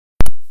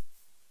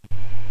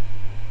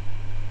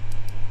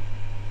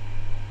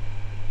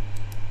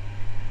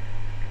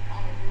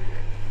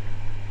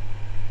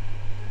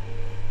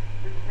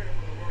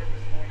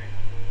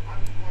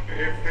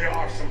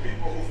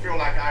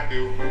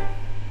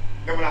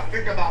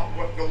think about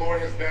what the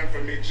Lord has done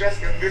for me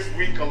just in this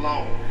week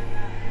alone,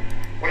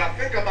 when I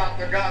think about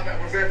the God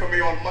that was there for me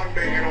on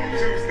Monday and on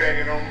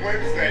Tuesday and on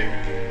Wednesday,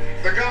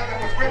 the God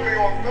that was with me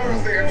on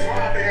Thursday and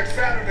Friday and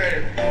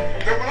Saturday,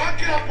 that when I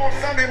get up on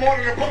Sunday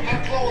morning and put my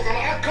clothes on,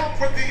 I come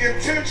with the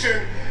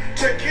intention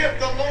to give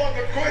the Lord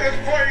the greatest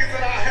praise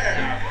that I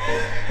have.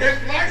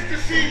 It's nice to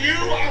see you.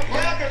 I'm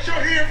glad that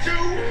you're here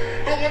too.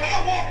 But when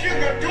I walk in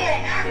the door,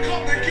 I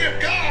come to give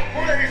God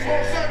praise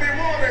on Sunday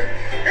morning.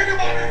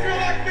 Anybody feel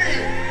like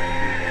me?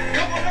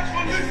 Come on, let's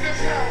release this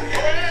sound.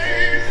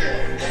 Praise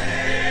Him.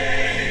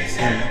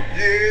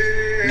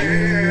 Yeah.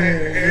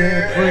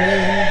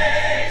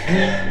 Praise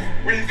Him.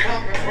 We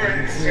come to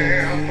praise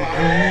Him.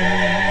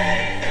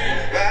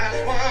 That's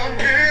why I'm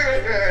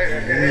here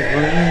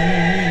today.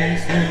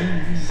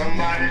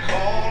 Somebody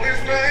call His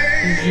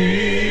name.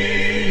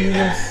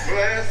 Jesus.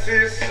 Bless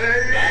His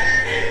Savior.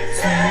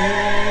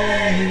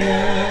 He's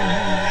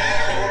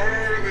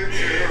worthy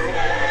to.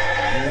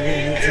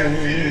 Yes,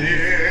 He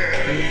is.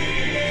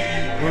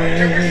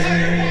 Can we say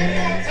it one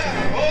more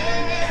time? Oh,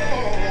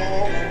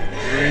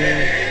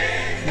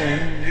 praise Him.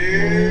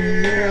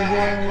 Yeah,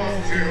 I come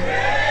to.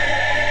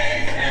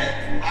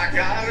 I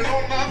got it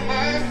on my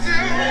mind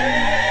too.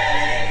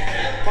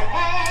 For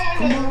all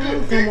of the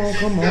good things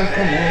Come on.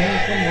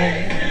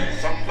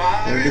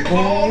 Somebody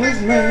call His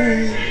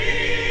name.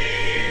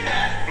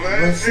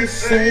 Bless His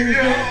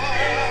Savior.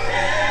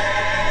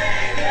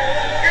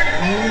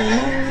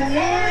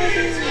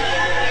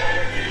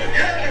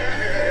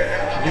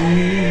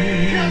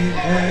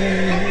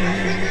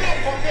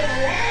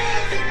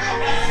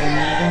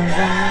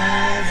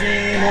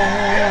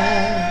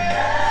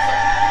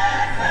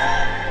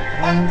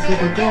 Unto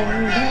the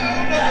going down.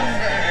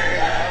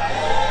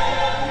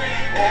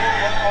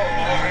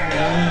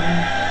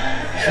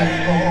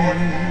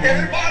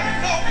 Everybody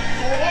know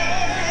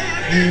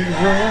He's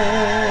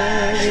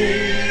worthy.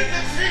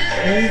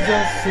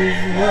 Jesus is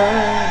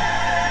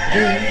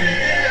worthy.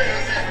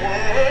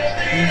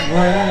 He's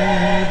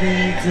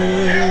worthy to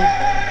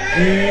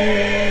be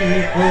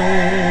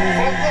praised.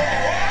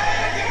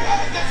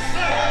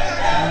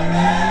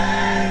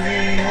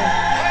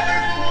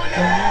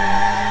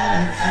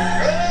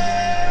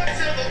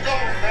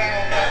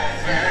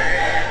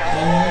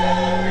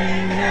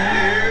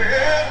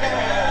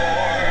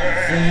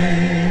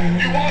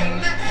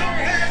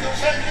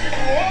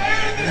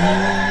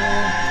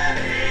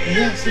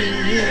 Yes, He is.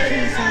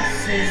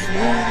 Jesus is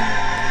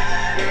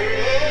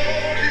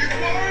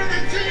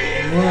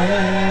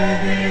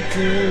worthy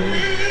to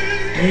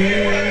be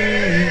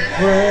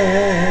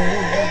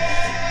praised.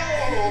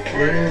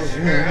 Praise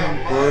Him,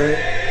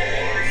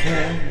 praise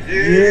Him.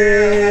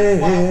 Yeah.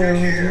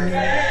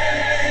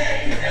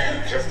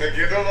 Just to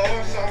give the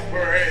Lord some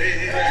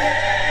praise.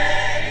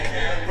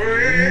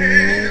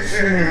 Praise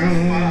Him.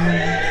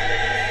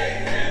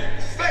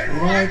 Stay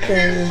right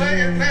there. Say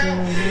it now.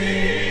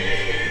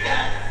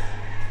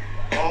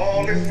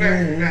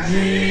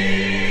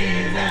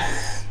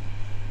 Jesus.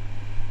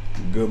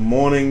 Good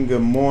morning,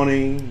 good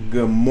morning,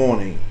 good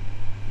morning.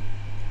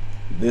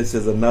 This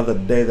is another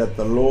day that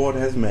the Lord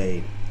has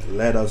made.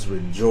 Let us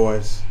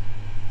rejoice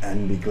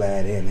and be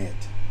glad in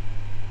it.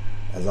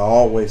 As I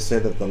always say,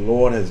 that the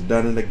Lord has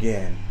done it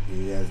again.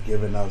 He has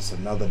given us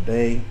another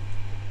day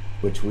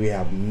which we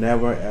have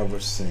never ever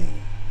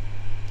seen.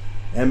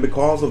 And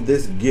because of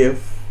this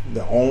gift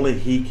that only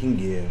He can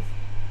give,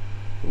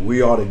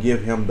 we ought to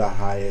give Him the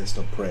highest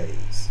of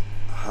praise.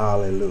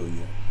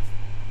 Hallelujah.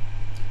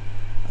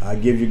 I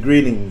give you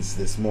greetings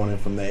this morning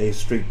from the A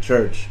Street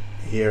Church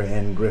here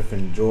in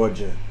Griffin,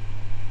 Georgia.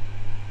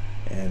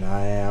 And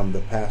I am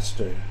the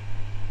pastor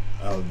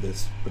of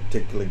this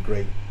particularly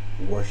great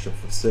worship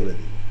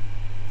facility.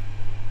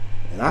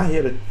 And I'm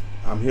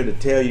here to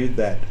tell you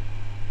that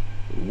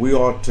we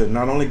ought to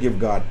not only give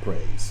God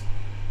praise,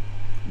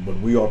 but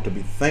we ought to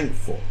be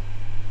thankful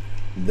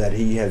that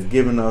He has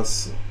given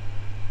us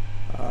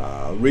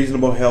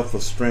reasonable health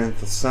of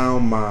strength, a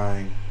sound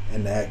mind,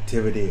 and the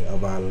activity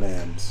of our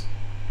limbs.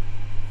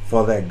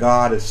 For that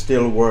God is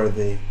still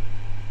worthy,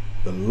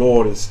 the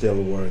Lord is still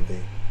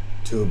worthy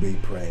to be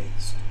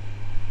praised.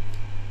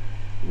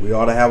 We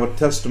ought to have a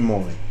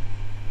testimony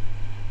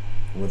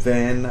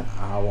within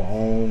our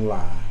own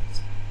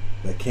lives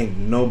that can't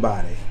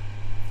nobody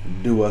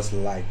do us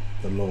like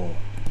the Lord.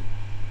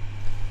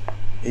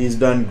 He's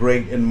done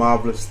great and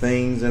marvelous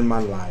things in my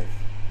life,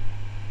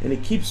 and He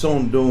keeps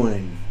on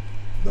doing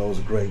those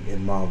great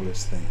and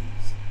marvelous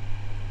things.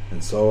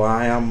 And so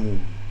I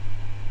am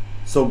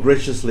so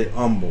graciously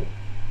humbled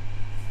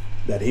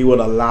that He would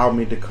allow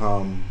me to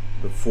come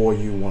before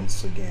you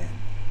once again.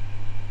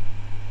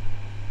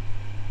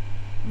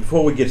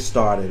 Before we get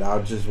started,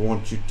 I just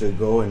want you to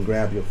go and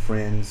grab your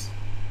friends,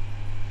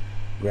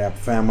 grab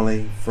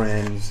family,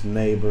 friends,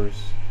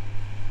 neighbors,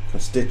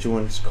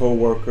 constituents,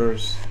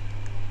 co-workers,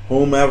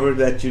 whomever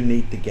that you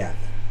need to gather.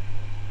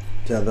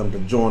 Tell them to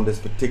join this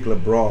particular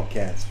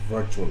broadcast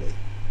virtually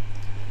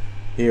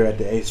here at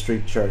the A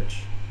Street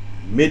Church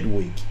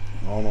midweek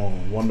on a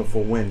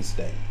wonderful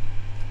Wednesday,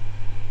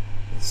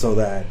 so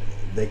that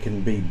they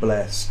can be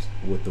blessed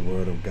with the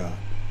Word of God.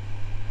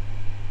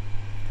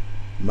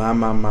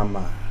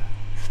 My.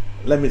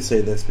 Let me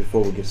say this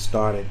before we get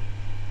started.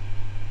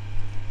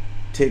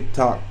 Tick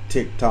tock,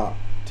 tick tock,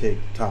 tick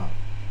tock.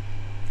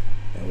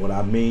 And what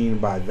I mean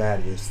by that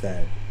is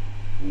that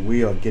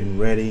we are getting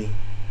ready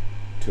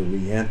to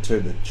re-enter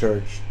the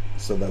church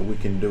so that we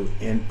can do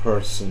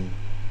in-person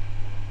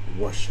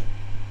worship.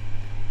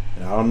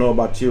 And I don't know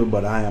about you,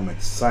 but I am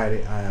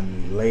excited. I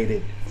am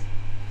elated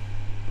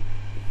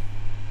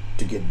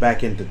to get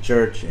back into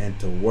church and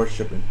to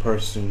worship in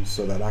person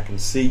so that I can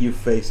see you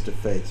face to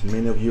face.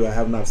 Many of you I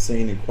have not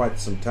seen in quite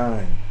some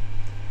time.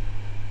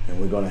 And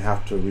we're going to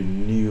have to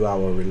renew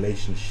our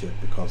relationship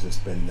because it's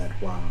been that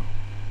while.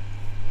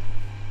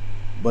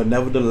 But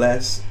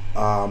nevertheless,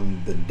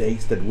 the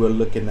dates that we're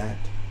looking at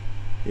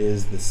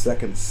is the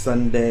second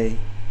Sunday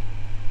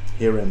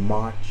here in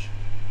March.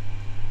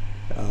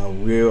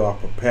 We are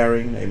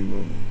preparing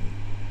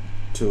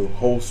to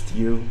host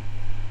you.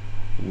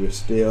 We're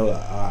still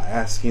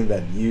asking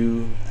that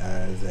you,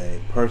 as a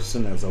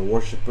person, as a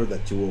worshiper,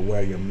 that you will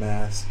wear your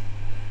mask,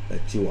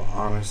 that you will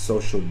honor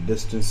social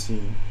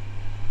distancing.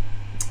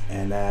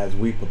 And as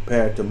we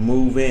prepare to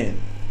move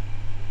in,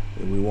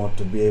 we want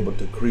to be able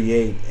to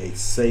create a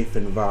safe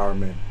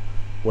environment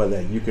where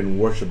that you can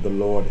worship the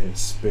Lord in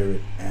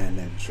spirit and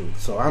in truth.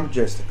 So I'm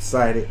just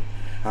excited.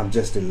 I'm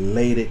just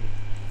elated,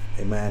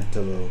 amen,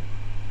 to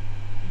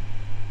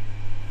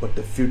what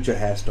the future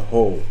has to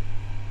hold.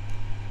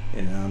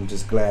 And I'm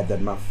just glad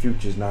that my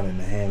future is not in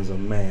the hands of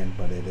man,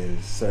 but it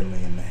is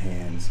certainly in the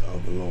hands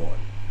of the Lord.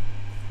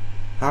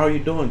 How are you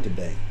doing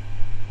today?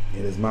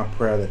 It is my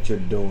prayer that you're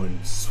doing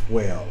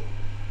swell,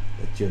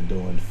 that you're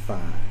doing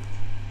fine.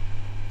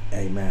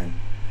 Amen.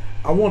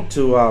 I want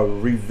to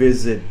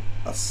revisit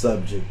a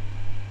subject.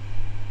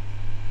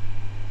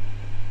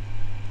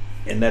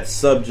 And that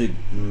subject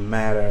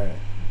matter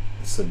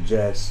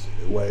suggests,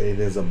 well, it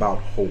is about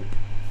hope.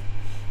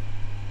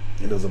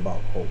 It is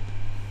about hope.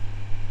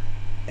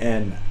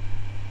 And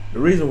the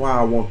reason why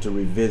I want to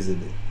revisit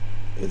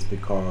it is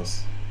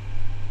because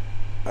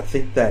I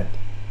think that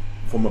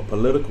from a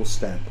political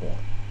standpoint,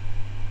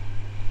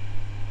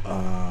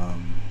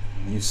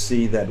 you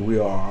see that we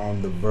are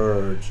on the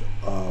verge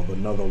of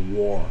another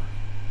war,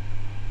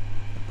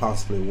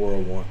 possibly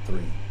World War III.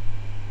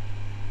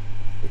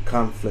 The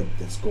conflict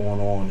that's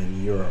going on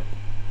in Europe,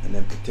 and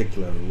in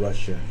particular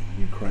Russia and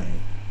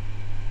Ukraine.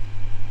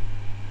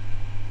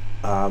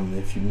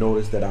 If you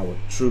notice that our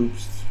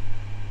troops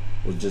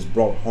was just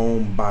brought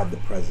home by the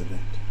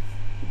President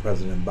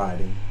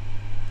Biden,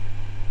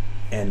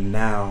 and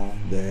now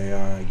they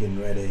are getting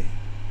ready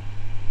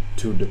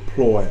to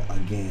deploy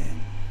again.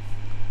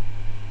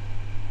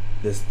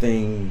 This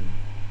thing,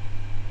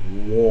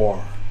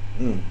 war,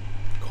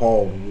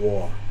 called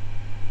war,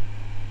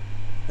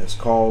 has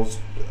caused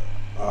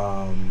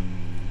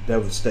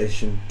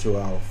devastation to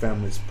our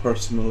families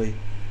personally,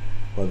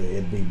 whether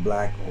it be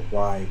black or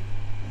white,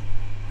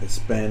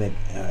 Hispanic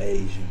or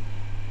Asian.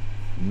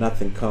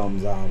 Nothing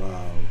comes out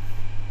of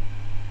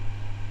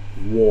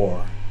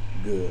war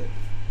good.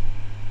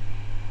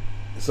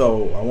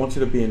 So I want you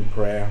to be in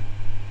prayer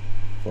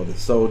for the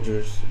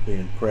soldiers, be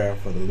in prayer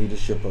for the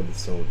leadership of the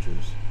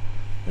soldiers,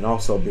 and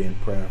also be in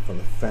prayer for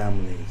the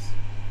families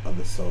of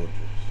the soldiers.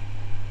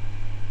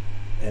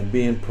 And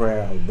be in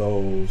prayer of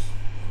those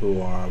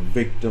who are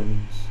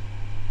victims,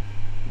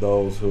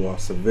 those who are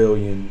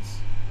civilians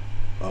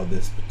of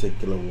this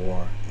particular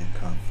war and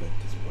conflict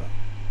as well.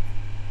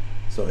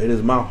 So it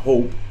is my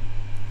hope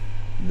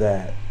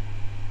that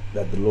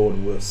the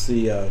Lord will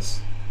see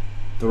us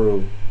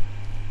through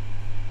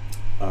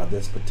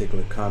this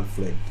particular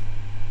conflict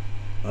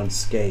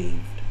unscathed.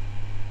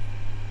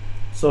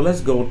 So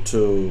let's go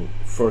to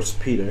 1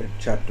 Peter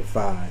chapter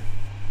 5.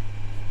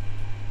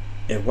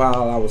 And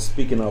while I was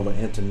speaking of an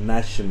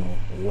international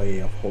way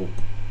of hope,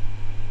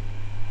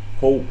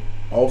 hope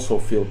also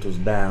filters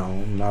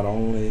down not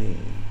only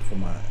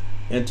from an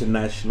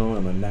international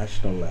and a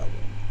national level,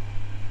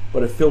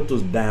 but it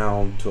filters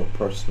down to a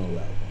personal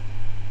level.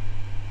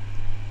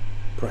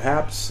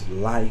 Perhaps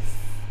life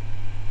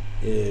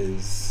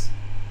is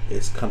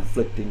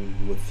conflicting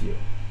with you.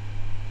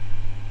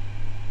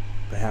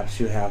 Perhaps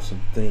you have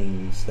some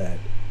things that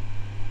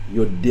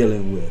you're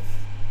dealing with.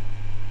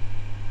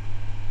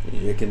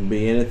 It can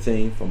be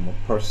anything from a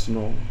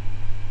personal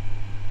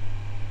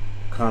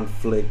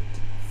conflict,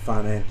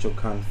 financial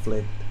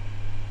conflict,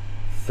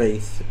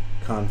 faith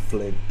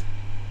conflict.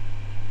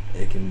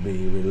 It can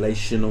be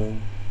relational,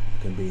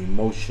 it can be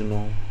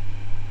emotional,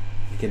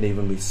 it can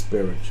even be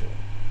spiritual.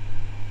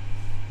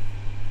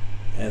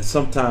 And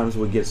sometimes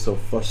we get so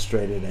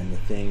frustrated in the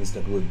things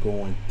that we're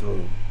going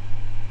through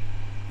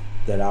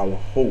that our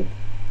hope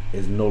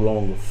is no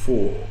longer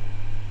full,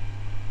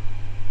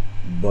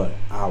 but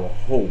our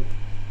hope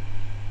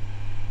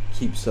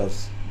keeps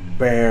us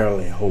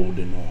barely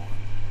holding on.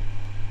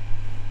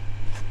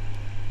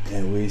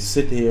 And we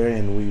sit here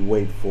and we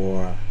wait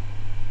for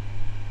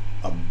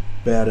a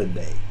better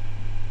day.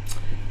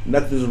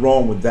 Nothing's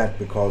wrong with that,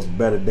 because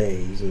better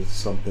days is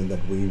something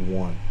that we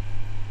want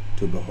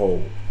to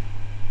behold.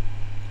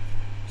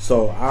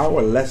 So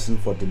our lesson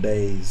for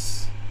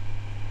today's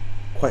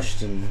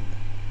question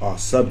or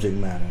subject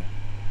matter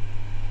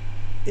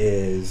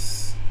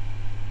is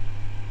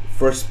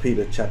 1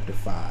 Peter chapter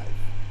 5.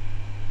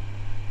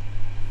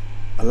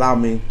 Allow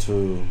me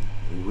to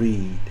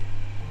read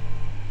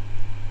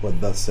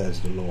what thus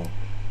says the Lord.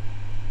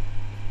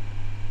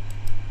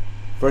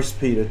 1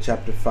 Peter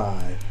chapter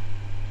 5,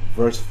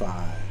 verse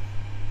 5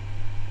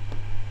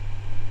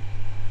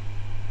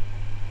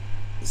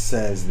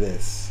 says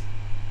this: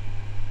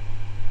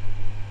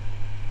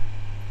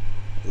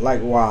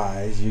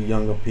 Likewise, you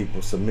younger people,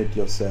 submit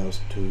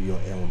yourselves to your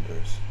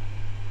elders.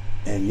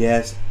 And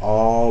yes,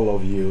 all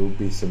of you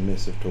be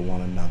submissive to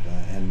one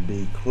another, and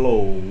be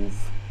clothed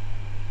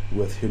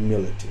with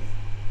humility.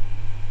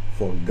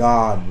 For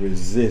God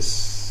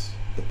resists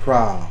the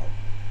proud,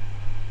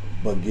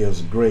 but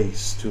gives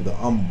grace to the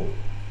humble.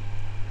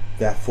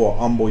 Therefore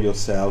humble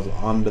yourselves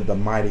under the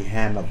mighty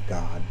hand of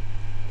God,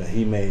 that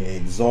he may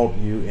exalt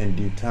you in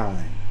due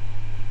time,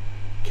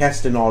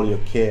 casting all your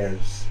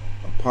cares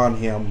upon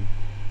him,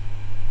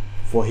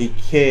 for he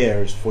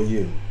cares for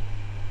you.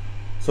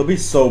 So be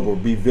sober,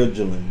 be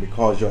vigilant,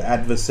 because your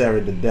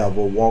adversary the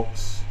devil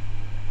walks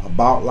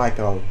about like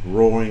a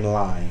roaring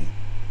lion,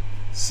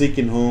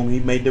 seeking whom he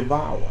may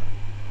devour.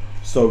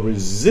 So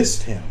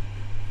resist him,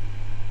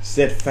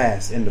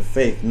 steadfast in the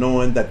faith,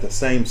 knowing that the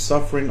same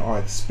suffering are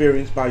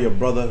experienced by your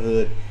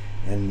brotherhood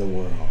in the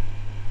world.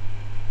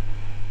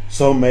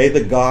 So may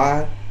the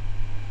God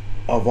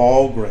of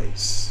all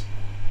grace,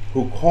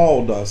 who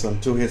called us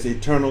unto his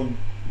eternal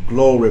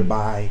glory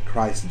by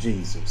Christ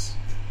Jesus,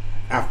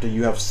 after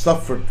you have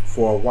suffered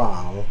for a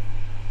while,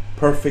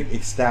 perfect,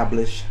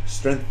 establish,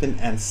 strengthen,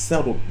 and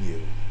settle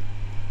you.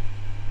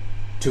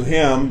 To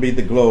him be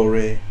the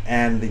glory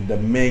and the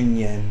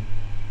dominion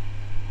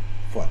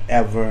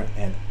forever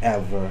and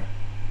ever.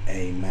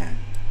 Amen.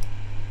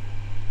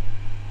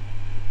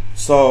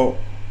 So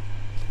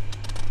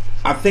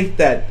I think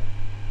that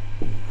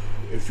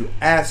if you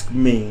ask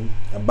me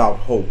about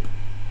hope,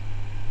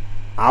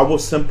 I will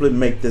simply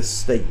make this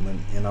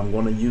statement, and I'm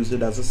going to use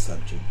it as a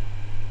subject.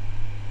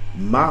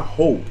 My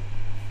hope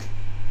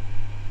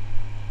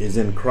is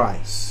in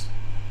Christ.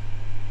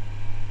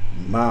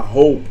 My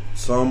hope,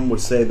 some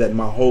would say that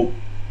my hope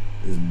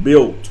is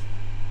built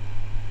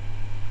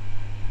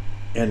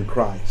in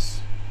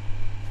Christ.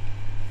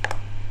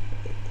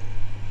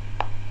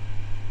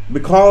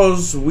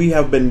 Because we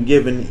have been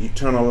given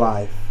eternal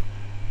life,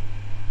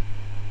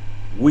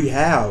 we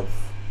have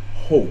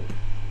hope.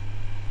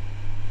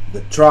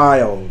 The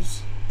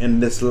trials in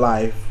this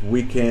life,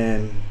 we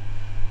can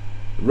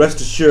rest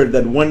assured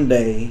that one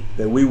day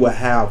that we will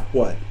have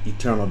what?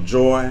 Eternal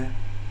joy,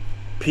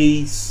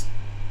 peace,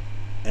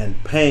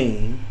 and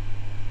pain.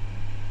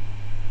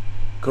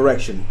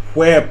 Correction,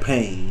 where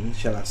pain,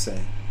 shall I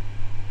say,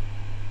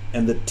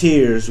 and the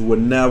tears will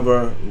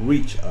never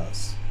reach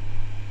us.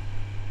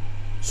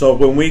 So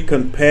when we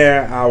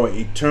compare our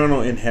eternal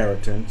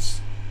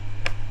inheritance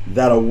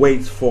that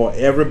awaits for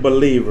every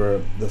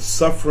believer, the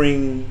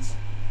sufferings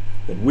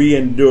that we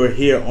endure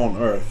here on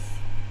earth,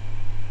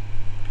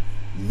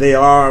 they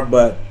are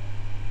but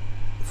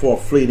for a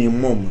fleeting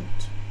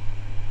moment.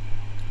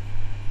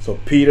 So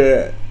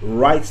Peter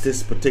writes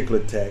this particular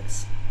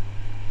text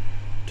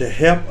to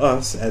help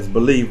us as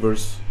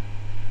believers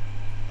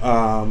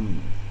to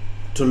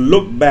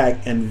look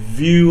back and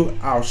view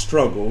our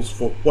struggles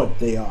for what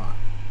they are,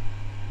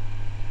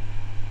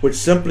 which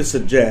simply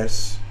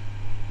suggests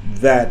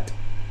that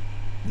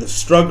the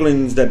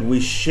strugglings that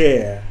we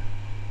share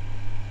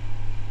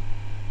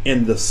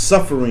in the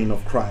suffering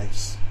of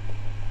Christ,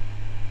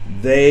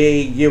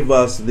 they give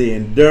us the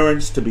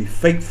endurance to be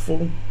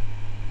faithful,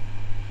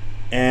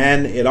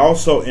 and it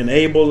also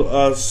enables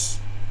us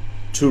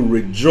to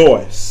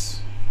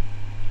rejoice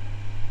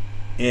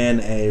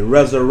in a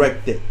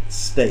resurrected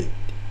state.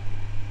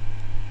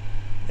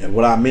 And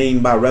what I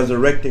mean by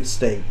resurrected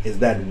state is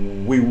that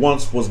we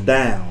once was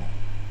down,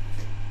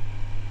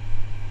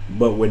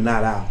 but we're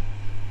not out.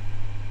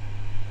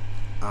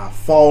 I've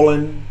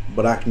fallen,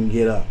 but I can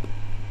get up.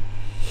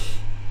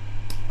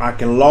 I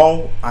can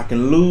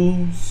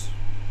lose,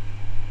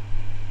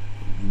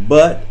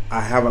 but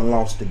I haven't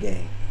lost the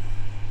game.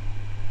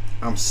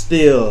 I'm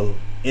still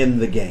in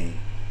the game.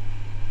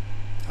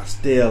 I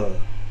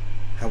still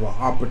have an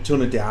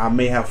opportunity. I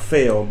may have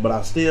failed, but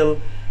I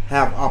still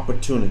have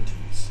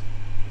opportunities.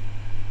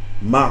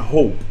 My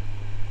hope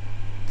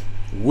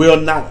will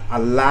not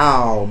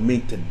allow me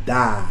to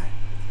die,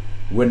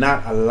 will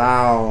not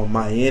allow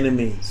my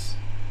enemies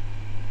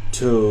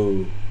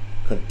to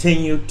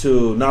continue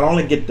to not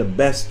only get the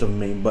best of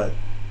me, but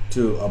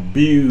to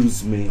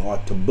abuse me or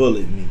to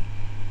bully me.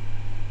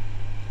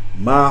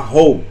 My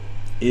hope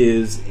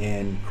is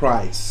in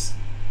Christ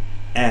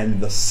and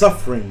the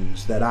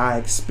sufferings that I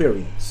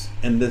experience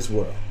in this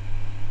world.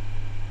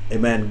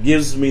 Amen.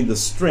 Gives me the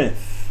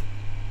strength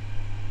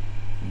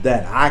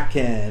that I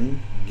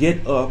can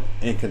get up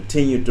and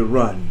continue to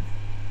run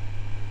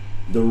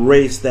the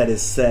race that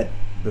is set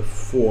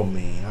before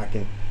me. I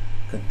can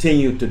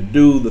continue to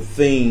do the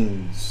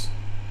things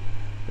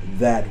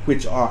that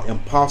which are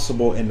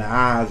impossible in the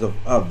eyes of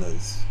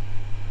others,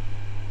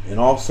 and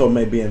also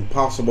may be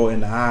impossible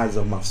in the eyes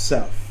of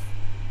myself.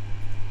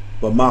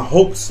 But my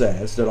hope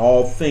says that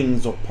all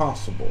things are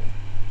possible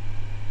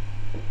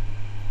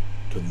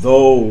to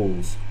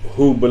those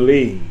who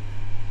believe.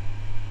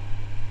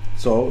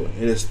 So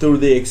it is through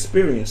the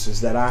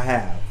experiences that I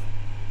have,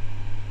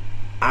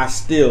 I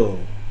still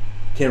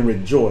can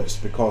rejoice,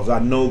 because I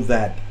know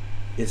that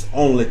it's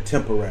only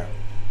temporary.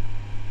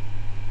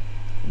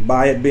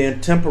 By it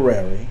being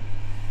temporary,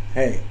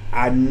 hey,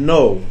 I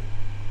know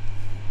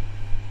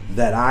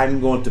that I'm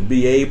going to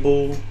be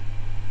able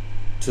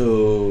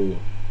to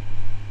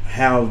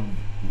have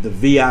the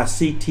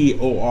victory,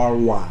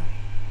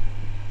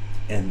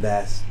 and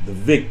that's the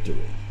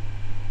victory.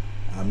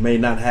 I may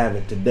not have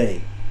it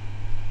today,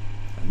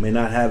 I may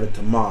not have it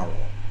tomorrow,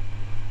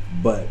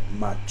 but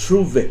my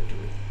true victory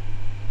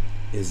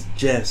is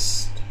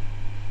just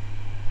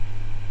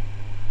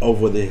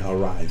over the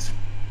horizon.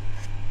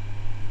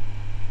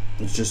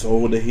 It's just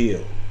over the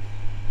hill.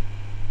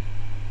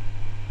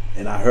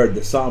 And I heard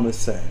the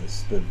psalmist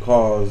says,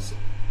 because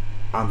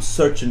I'm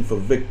searching for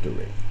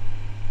victory,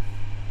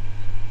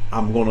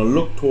 I'm going to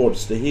look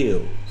towards the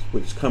hills,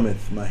 which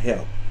cometh my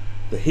help.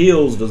 The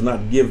hills does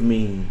not give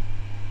me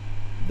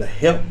the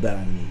help that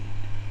I need,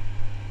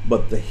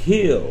 but the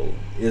hill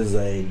is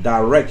a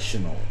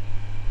directional.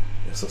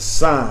 It's a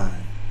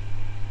sign.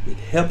 It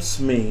helps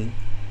me,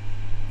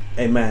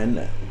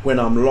 amen, when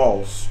I'm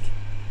lost.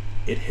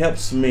 It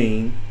helps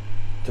me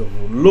to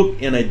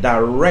look in a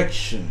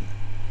direction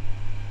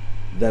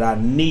that I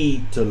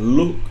need to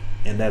look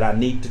and that I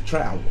need to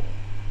travel.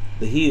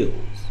 The hills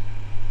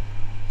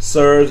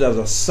serves as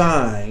a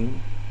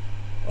sign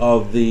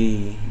of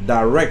the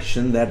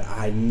direction that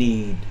I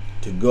need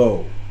to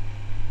go.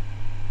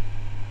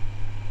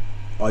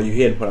 Are you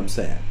hearing what I'm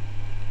saying?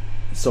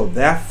 So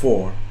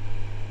therefore,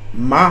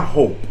 my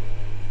hope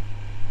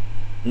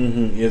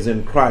is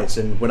in Christ.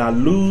 And when I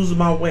lose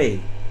my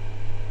way,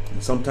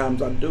 and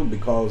sometimes I do,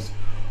 because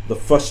the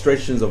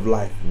frustrations of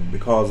life,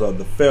 because of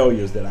the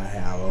failures that I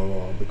have,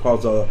 or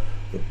because of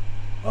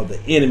the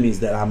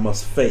enemies that I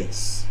must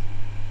face,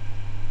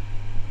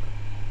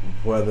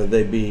 whether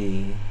they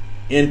be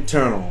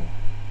internal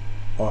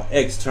or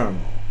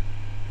external,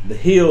 the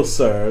hill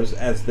serves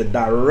as the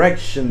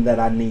direction that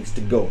I need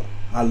to go.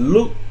 I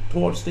look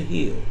towards the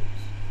hills,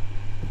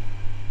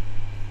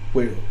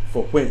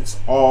 for whence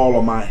all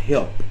of my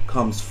help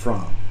comes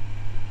from.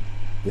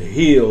 The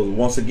hills,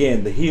 once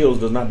again, the hills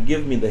does not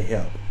give me the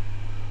help,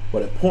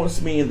 but it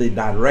points me in the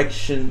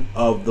direction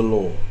of the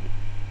Lord.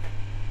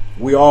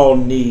 We all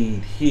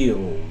need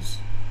hills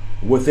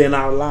within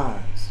our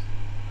lives,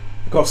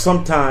 because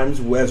sometimes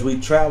as we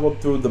travel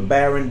through the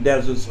barren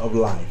deserts of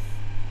life,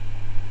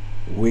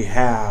 we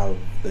have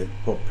the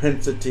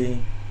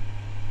propensity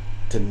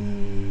to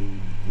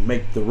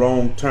make the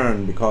wrong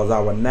turn because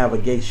our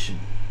navigation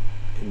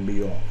can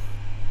be off.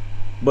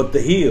 But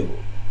the hill,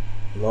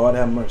 Lord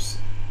have mercy,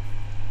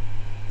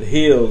 the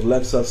hills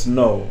lets us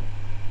know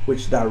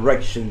which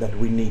direction that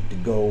we need to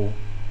go,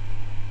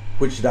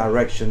 which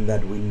direction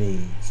that we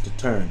need to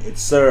turn. It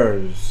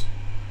serves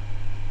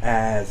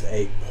as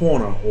a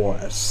pointer or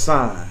a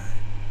sign.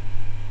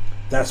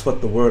 That's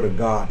what the Word of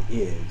God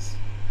is.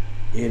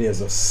 It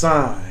is a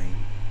sign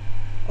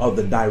of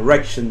the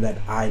direction that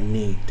I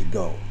need to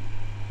go.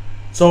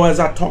 So as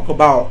I talk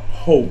about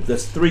hope,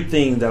 there's three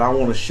things that I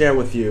want to share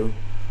with you.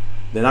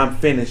 Then I'm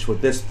finished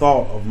with this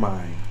thought of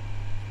mine.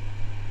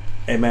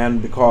 Amen.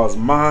 Because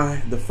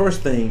the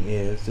first thing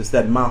is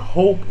that my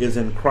hope is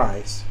in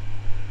Christ.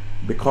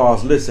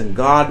 Because listen,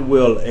 God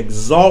will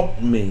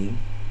exalt me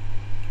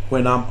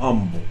when I'm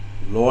humble.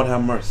 Lord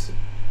have mercy.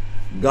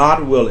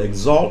 God will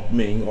exalt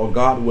me, or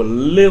God will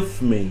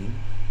lift me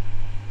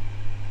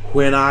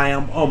when I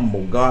am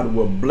humble. God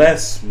will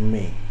bless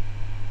me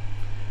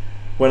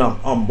when I'm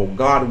humble.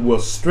 God will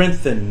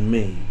strengthen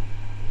me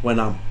when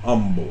I'm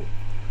humble.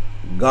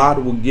 God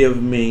will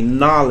give me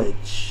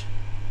knowledge,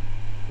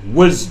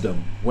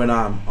 wisdom when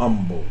I'm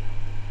humble.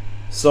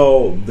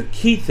 So the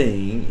key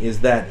thing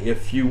is that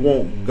if you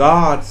want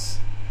God's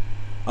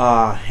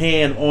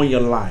hand on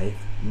your life,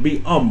 be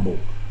humble.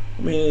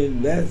 I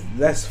mean,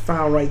 that's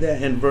found right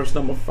there in verse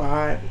number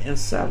 5 and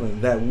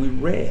 7 that we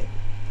read.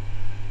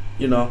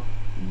 You know,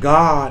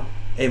 God,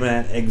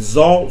 amen,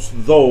 exalts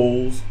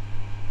those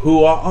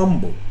who are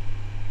humble.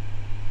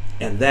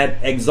 And that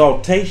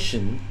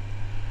exaltation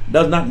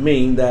does not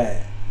mean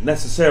that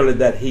necessarily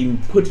that he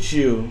puts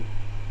you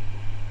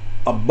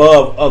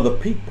above other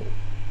people.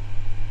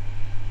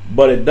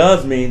 But it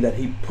does mean that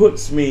he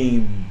puts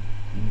me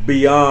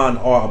beyond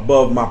or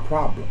above my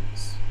problems.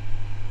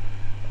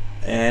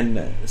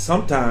 And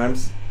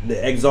sometimes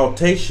the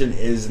exaltation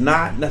is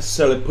not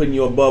necessarily putting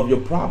you above your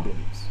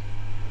problems,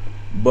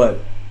 but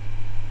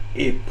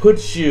it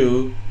puts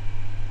you,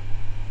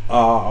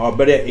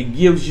 but it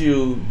gives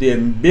you the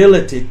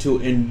ability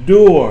to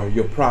endure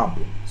your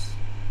problems.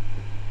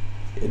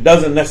 It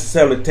doesn't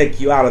necessarily take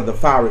you out of the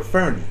fiery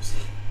furnace,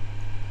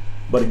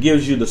 but it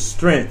gives you the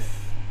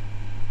strength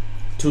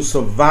to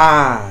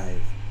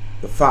survive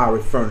the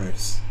fiery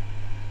furnace.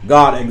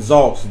 God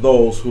exalts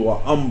those who are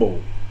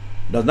humble.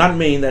 Does not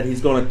mean that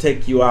he's going to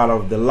take you out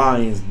of the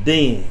lion's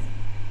den,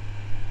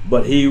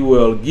 but he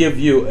will give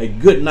you a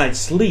good night's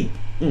sleep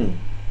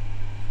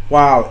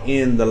while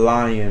in the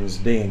lion's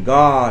den.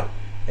 God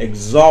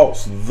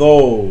exalts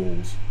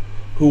those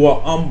who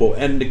are humble.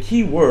 And the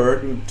key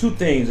word, two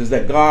things, is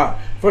that God,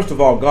 first of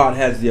all, God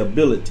has the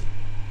ability.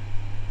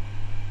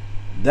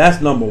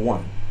 That's number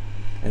one.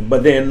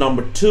 But then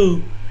number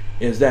two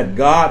is that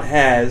God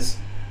has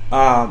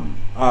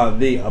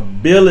the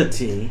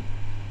ability,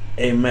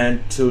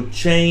 amen, to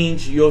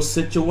change your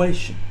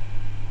situation.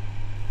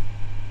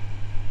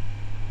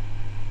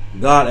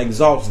 God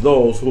exalts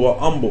those who are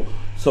humble.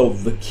 So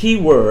the key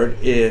word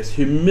is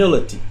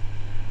humility.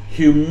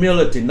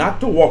 Humility, not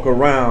to walk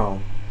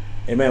around,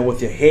 amen,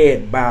 with your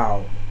head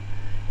bowed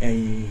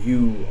and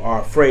you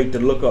are afraid to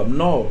look up.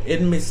 No,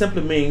 it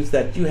simply means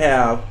that you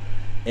have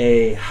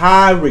a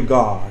high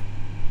regard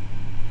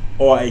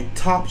or a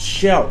top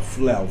shelf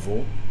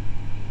level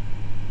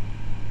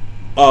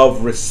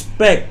of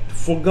respect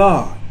for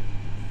God.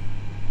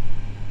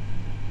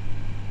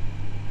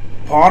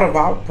 Part of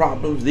our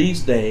problems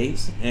these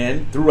days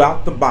and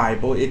throughout the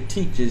Bible, it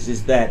teaches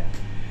is that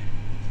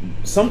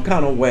some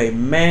kind of way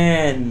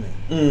man,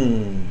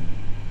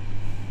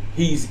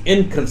 he's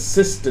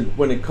inconsistent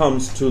when it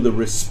comes to the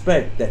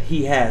respect that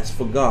he has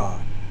for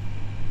God.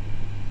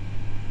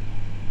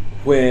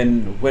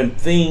 When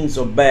things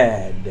are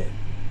bad,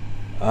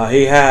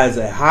 he has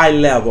a high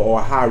level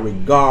or a high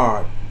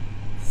regard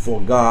for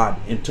God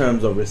in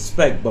terms of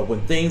respect. But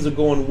when things are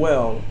going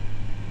well,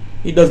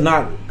 he does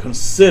not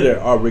consider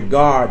or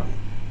regard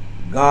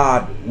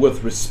God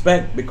with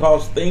respect,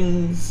 because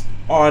things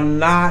are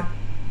not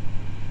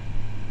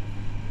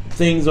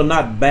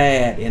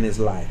bad in his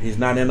life. He's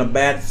not in a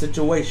bad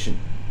situation,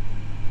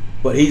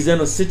 but he's in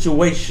a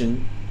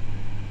situation,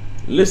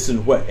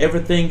 listen, where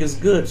everything is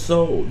good.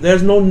 So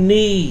there's no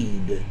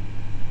need,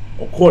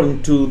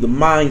 according to the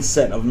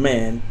mindset of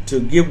man, to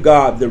give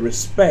God the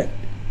respect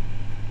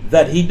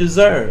that he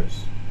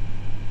deserves.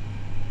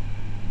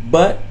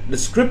 But the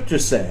scripture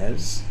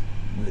says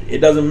it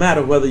doesn't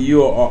matter whether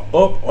you are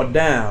up or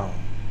down,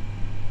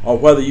 or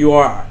whether you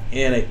are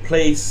in a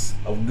place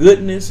of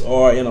goodness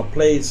or in a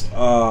place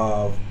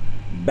of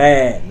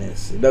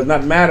badness. It does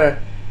not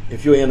matter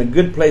if you're in a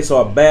good place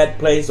or a bad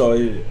place, or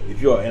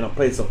if you're in a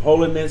place of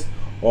holiness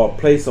or a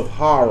place of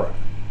horror.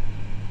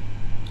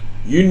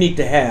 You need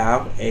to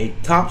have a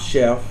top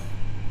shelf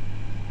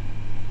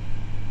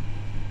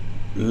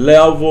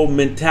level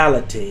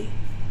mentality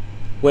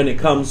when it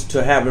comes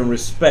to having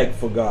respect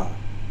for God.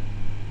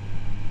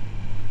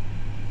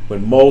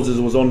 When Moses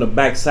was on the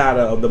backside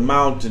of the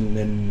mountain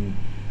and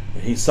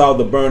he saw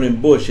the burning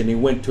bush and he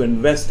went to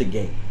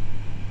investigate,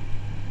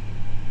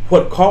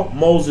 what caught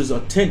Moses'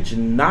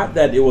 attention, not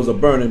that it was a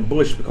burning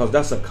bush, because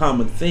that's a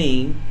common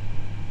theme,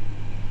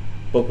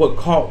 but what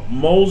caught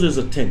Moses'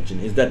 attention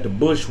is that the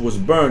bush was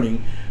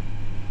burning,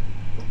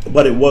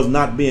 but it was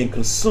not being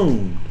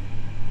consumed.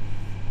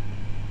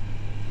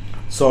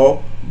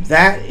 So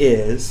that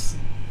is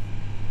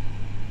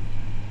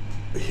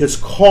his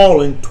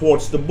calling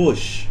towards the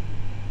bush.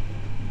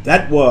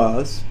 That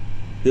was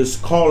his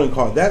calling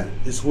card. That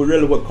is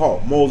really what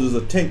caught Moses'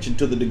 attention,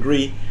 to the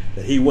degree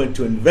that he went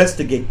to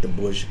investigate the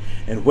bush.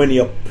 And when he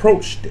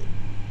approached it,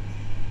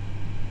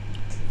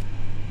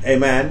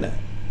 amen,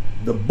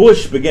 the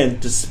bush began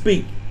to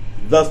speak,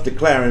 thus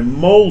declaring,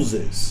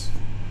 Moses,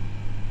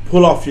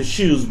 pull off your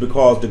shoes,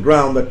 because the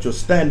ground that you're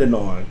standing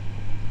on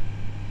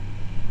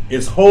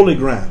is holy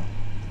ground.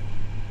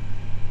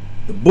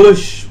 The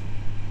bush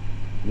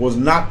was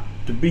not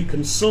to be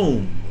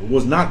consumed,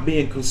 was not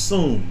being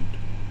consumed.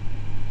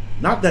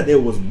 Not that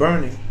it was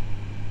burning,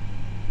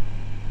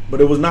 but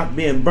it was not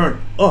being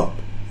burnt up.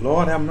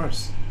 Lord have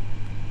mercy.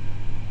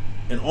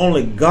 And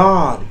only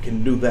God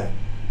can do that.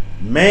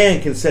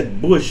 Man can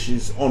set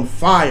bushes on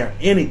fire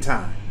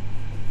anytime,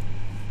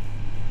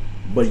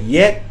 but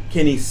yet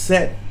can he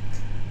set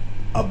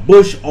a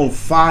bush on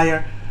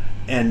fire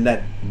and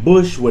that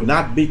bush would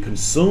not be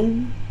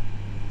consumed?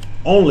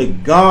 Only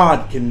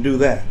God can do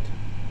that.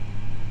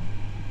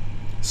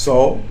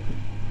 So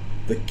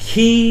the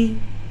key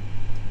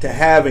to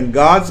having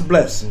God's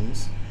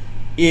blessings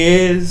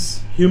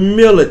is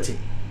humility.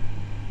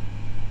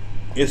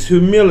 It's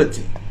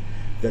humility.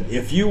 That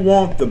if you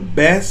want the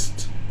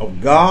best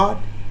of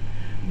God,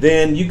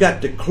 then you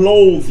got to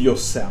clothe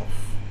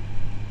yourself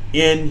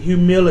in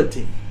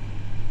humility.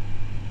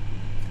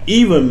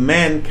 Even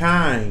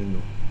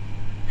mankind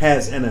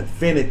has an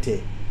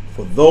affinity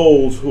for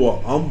those who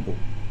are humble.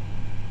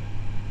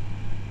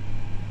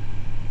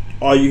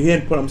 Are you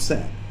hearing what I'm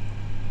saying?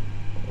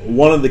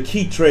 One of the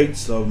key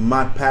traits of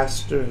my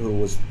pastor, who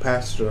was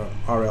Pastor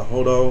Ariel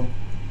Hodo,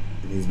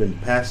 and he's been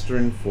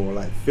pastoring for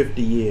like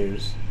 50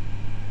 years.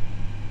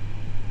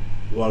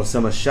 Well,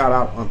 send a shout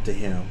out unto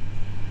him.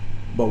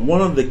 But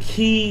one of the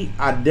key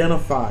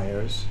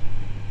identifiers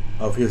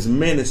of his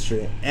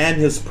ministry and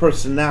his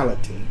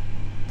personality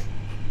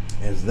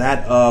is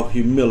that of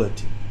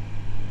humility.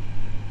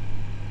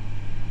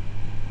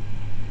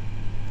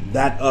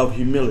 that of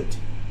humility.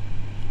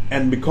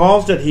 And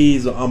because that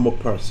he's an humble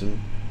person,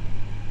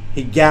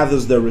 he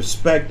gathers the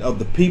respect of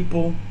the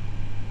people,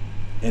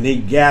 and he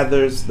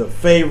gathers the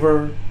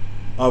favor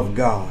of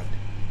God.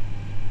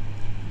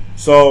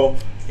 So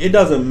it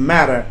doesn't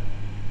matter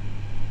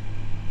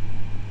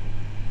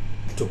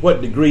to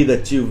what degree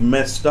that you've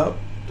messed up,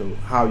 to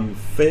how you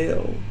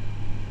failed.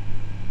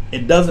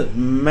 It doesn't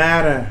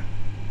matter,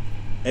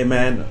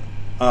 amen,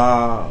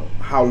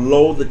 how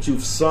low that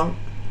you've sunk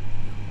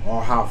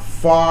or how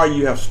far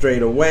you have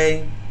strayed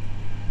away.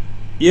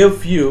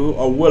 If you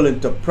are willing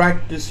to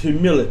practice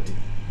humility,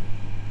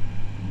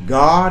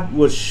 God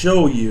will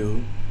show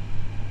you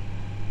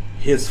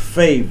his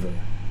favor,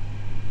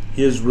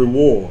 his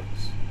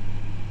rewards.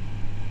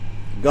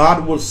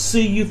 God will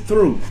see you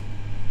through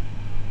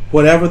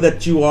whatever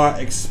that you are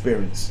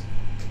experiencing.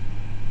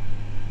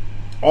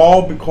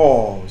 All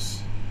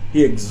because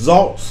he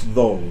exalts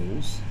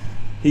those,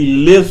 he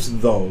lifts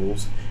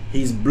those,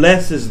 he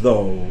blesses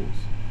those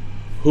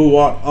who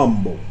are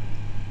humble.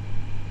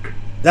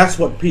 That's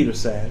what Peter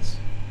says.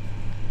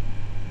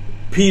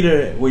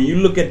 Peter, when you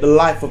look at the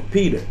life of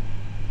Peter,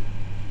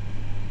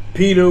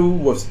 Peter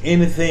was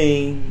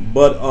anything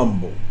but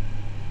humble.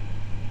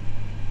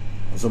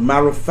 As a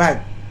matter of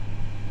fact,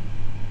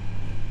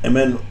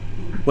 amen,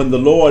 when the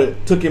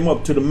Lord took him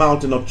up to the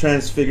mountain of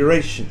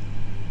transfiguration,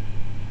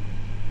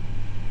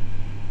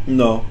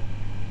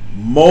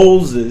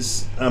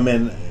 Moses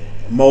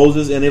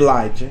and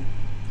Elijah,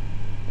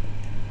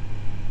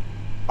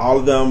 all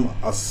of them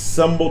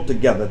assembled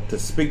together to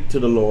speak to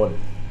the Lord,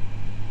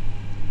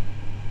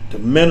 to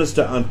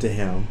minister unto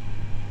him.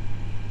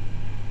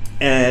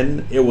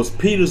 And it was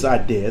Peter's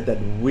idea that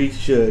we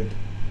should,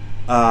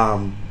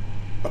 of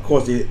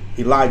course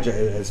Elijah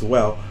as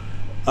well,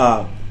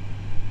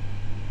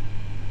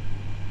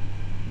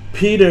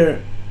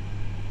 Peter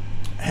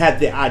had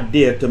the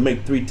idea to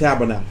make 3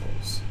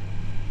 tabernacles.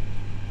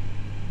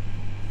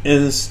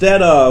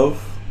 Instead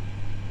of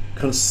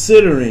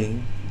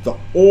considering the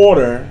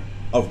order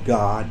of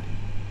God,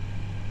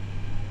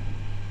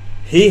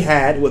 he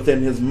had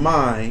within his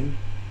mind,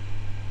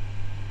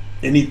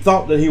 and he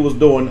thought that he was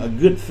doing a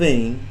good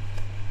thing,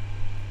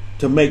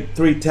 to make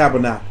 3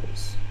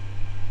 tabernacles.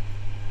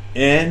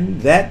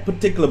 And that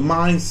particular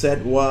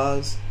mindset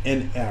was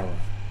an error.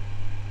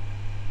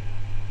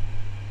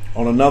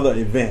 On another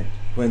event,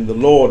 when the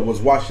Lord was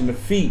washing the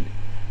feet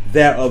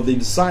there of the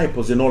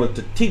disciples in order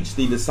to teach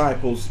the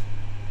disciples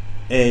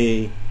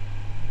a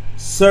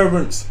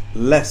servant's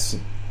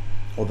lesson,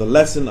 or the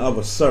lesson of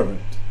a servant,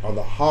 or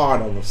the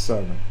heart of a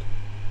servant,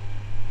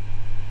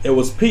 it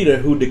was Peter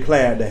who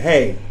declared that,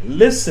 hey,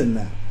 listen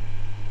now,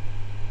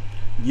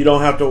 you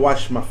don't have to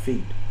wash my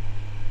feet.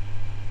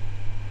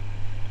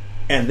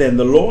 And then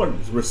the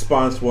Lord's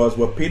response was,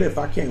 well, Peter, if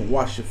I can't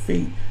wash your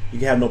feet, you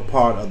can have no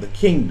part of the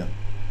kingdom.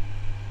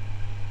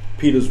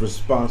 Peter's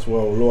response,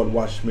 well, Lord,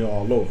 wash me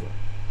all over,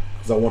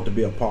 because I want to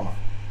be a part.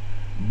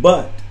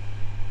 But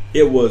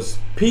it was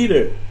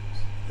Peter's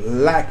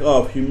lack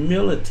of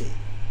humility.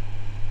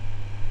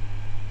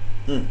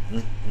 There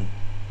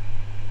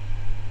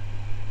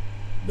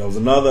was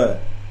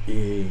another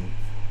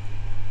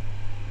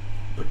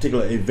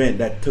particular event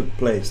that took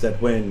place,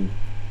 that when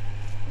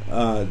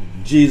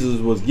Jesus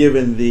was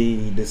giving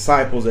the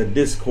disciples a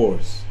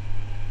discourse,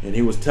 and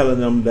he was telling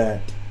them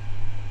that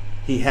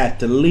he had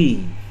to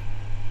leave,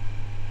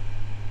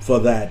 for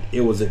that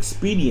it was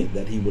expedient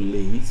that he would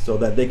leave so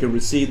that they could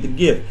receive the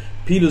gift.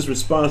 Peter's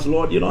response,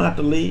 Lord, you don't have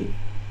to leave.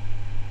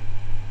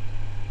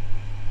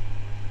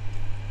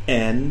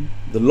 And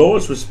the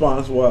Lord's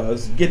response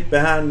was, get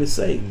behind me,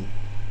 Satan.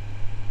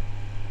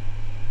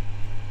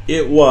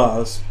 It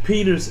was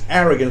Peter's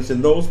arrogance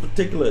in those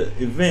particular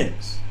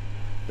events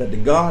that the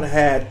God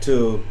had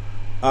to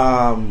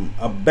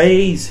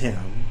abase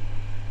him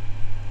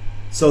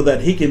so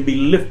that he can be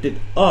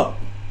lifted up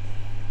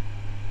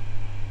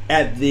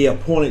at the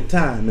appointed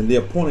time. And the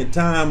appointed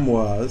time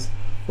was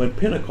when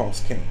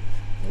Pentecost came.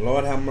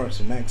 Lord have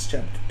mercy, in Acts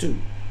chapter 2.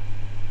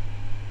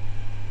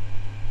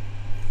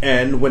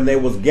 And when they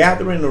was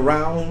gathering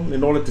around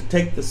in order to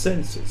take the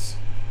census,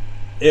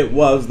 it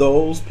was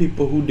those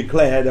people who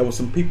declared, there were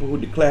some people who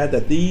declared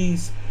that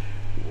these,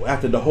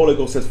 after the Holy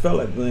Ghost has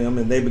fell at them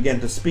and they began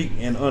to speak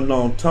in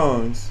unknown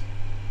tongues,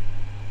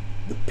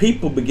 the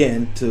people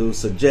began to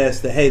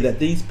suggest that, hey, that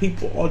these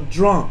people are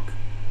drunk.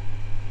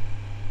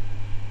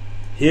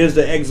 Here's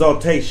the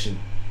exaltation.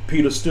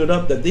 Peter stood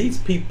up, that these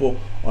people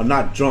are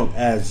not drunk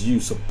as you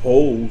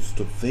suppose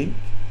to think,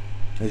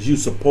 as you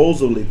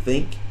supposedly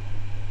think.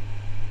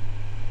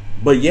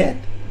 But yet,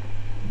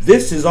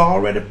 this is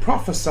already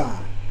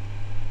prophesied.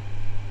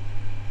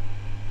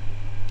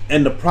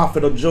 And the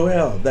prophet of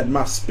Joel, that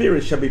my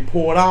spirit shall be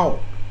poured out.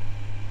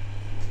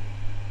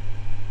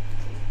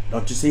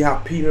 Don't you see how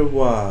Peter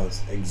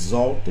was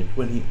exalted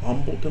when he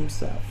humbled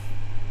himself?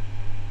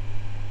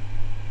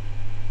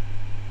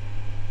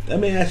 Let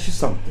me ask you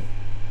something.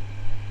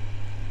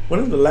 When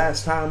is the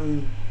last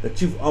time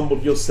that you've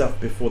humbled yourself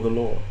before the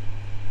Lord?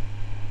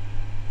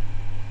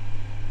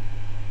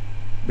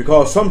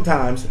 Because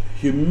sometimes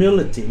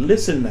humility,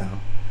 listen now,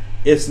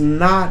 It's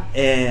not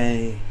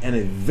an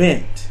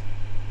event,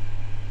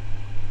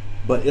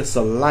 but it's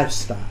a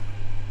lifestyle.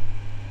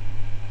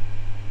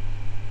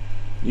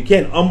 You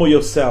can't humble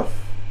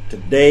yourself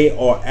today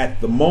or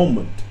at the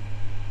moment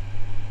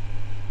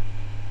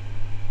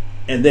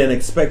and then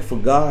expect for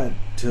God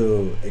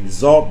to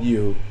exalt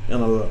you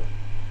in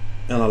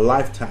a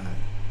lifetime.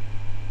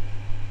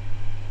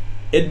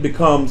 It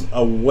becomes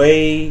a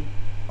way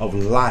of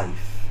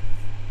life.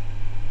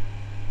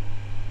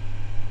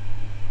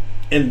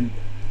 And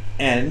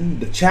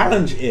the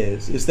challenge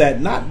is that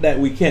not that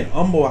we can't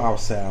humble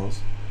ourselves.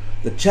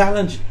 The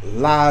challenge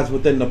lies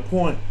within the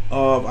point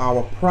of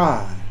our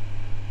pride.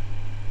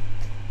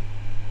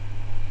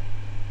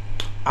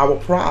 Our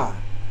pride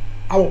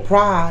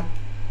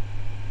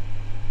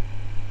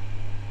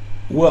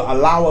will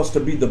allow us to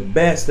be the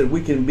best that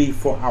we can be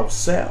for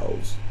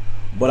ourselves,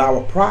 but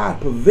our pride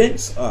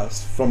prevents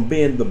us from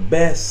being the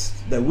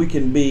best that we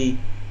can be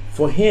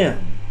for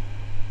Him.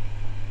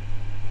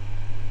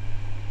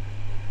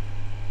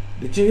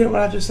 Did you hear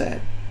what I just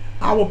said?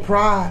 Our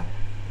pride,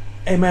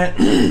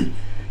 amen,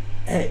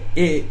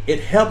 it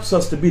helps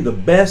us to be the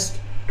best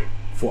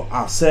for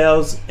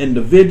ourselves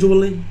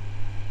individually,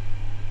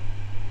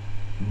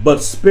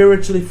 but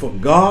spiritually for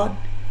God,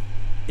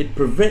 it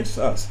prevents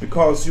us,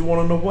 because you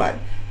want to know what?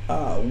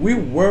 We're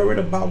worried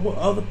about what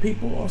other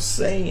people are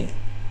saying.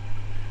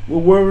 We're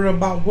worried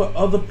about what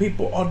other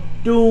people are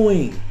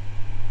doing.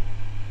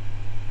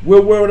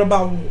 We're worried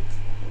about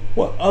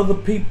what other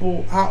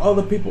people, how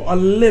other people are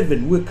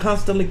living. We're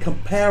constantly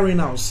comparing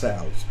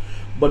ourselves.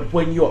 But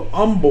when you're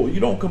humble, you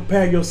don't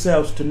compare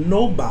yourselves to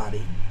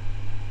nobody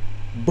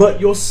but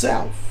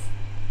yourself.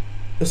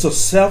 It's a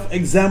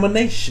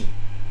self-examination.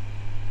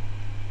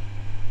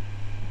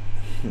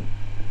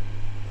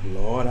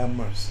 Lord have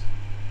mercy.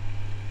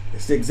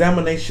 It's the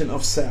examination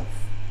of self.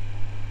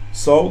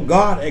 So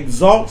God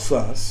exalts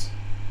us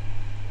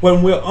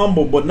when we're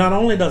humble, but not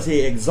only does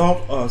He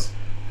exalt us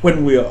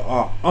when we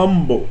are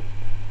humble,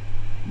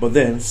 but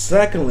then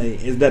secondly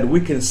is that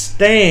we can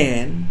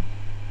stand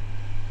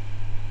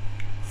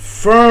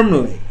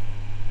firmly,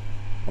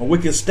 or we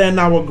can stand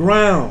our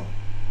ground.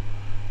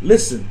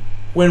 Listen,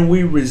 when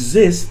we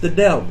resist the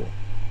devil,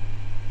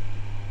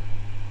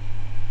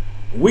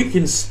 we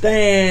can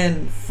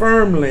stand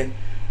firmly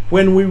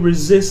when we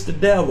resist the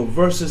devil.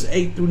 Verses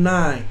 8 through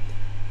 9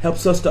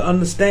 helps us to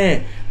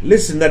understand.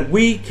 Listen, that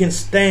we can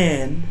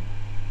stand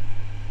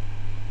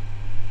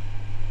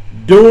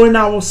during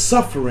our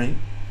suffering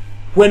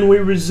when we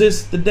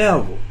resist the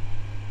devil.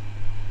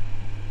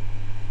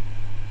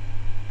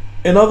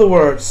 In other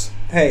words,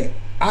 hey,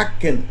 I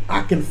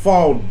can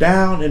fall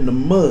down in the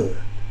mud,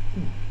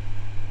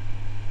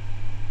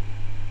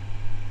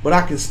 but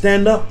I can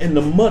stand up in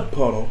the mud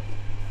puddle,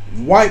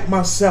 wipe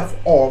myself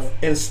off,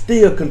 and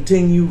still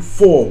continue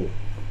forward.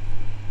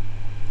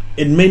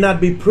 It may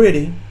not be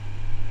pretty,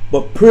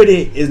 but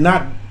pretty is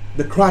not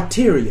the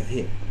criteria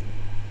here.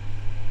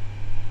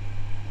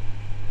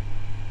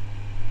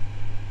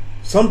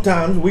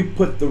 Sometimes we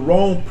put the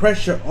wrong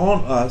pressure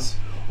on us,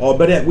 or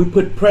better yet, we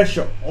put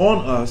pressure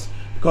on us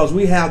because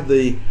we have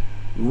the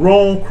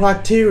wrong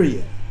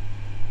criteria.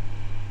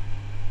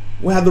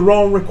 We have the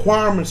wrong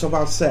requirements of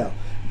ourselves.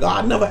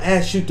 God never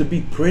asked you to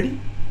be pretty.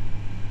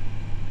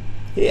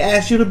 He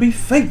asked you to be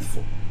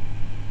faithful.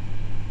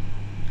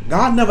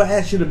 God never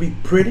asked you to be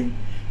pretty.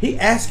 He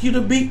asked you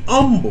to be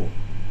humble.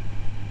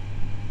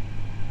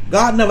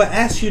 God never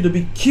asked you to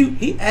be cute.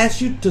 He asked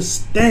you to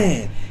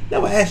stand. He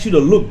never asked you to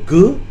look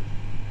good.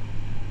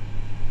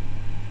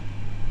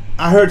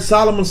 I heard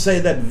Solomon say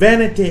that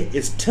vanity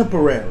is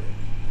temporary.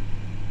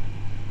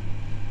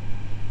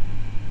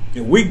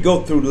 And we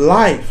go through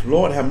life,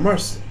 Lord have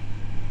mercy,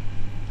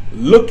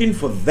 looking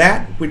for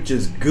that which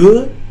is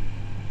good,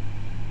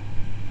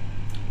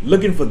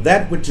 looking for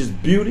that which is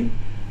beauty.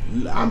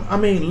 I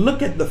mean,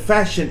 look at the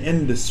fashion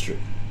industry.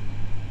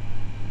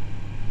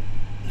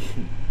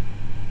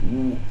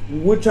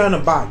 We're trying to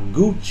buy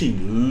Gucci,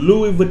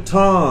 Louis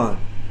Vuitton,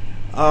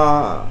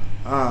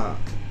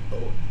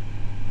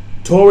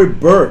 Tory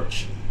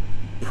Burch,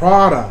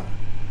 Prada,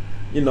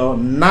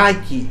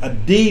 Nike,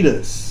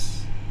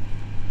 Adidas.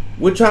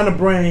 We're trying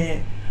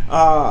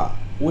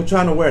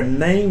to wear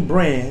name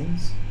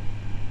brands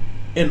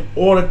in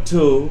order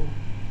to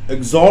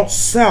exalt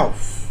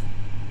self.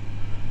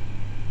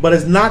 But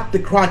it's not the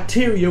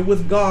criteria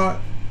with God.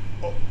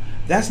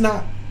 That's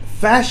not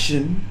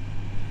fashion.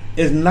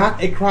 Is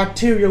not a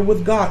criteria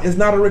with God. It's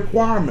not a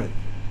requirement.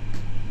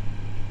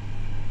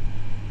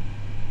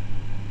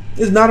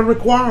 It's not a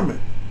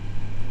requirement.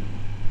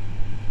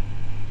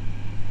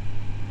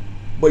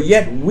 But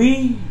yet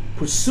we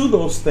pursue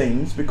those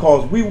things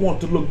because we want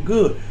to look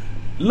good.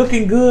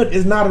 Looking good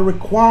is not a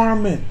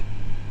requirement.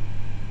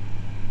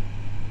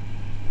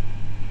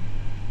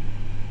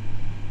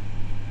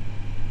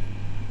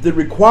 The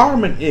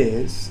requirement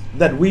is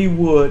that we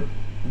would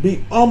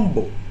be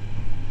humble.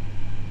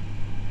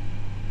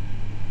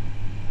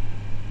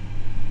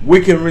 We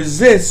can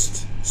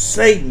resist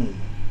Satan.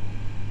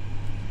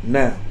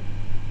 Now,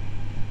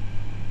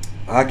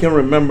 I can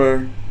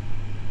remember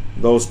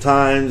those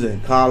times in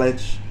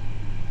college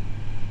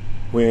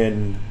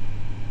when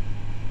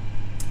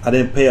I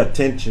didn't pay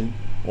attention,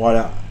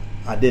 or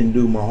I didn't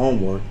do my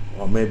homework,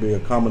 or maybe a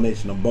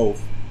combination of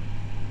both.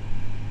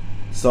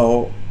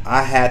 So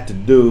I had to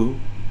do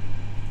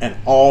an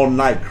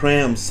all-night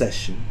cram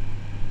session,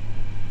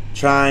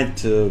 trying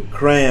to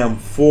cram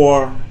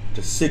 4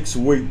 to 6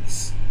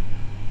 weeks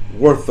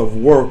worth of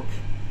work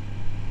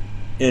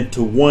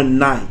into one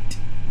night,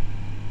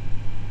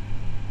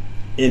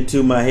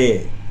 into my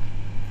head,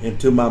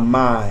 into my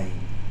mind.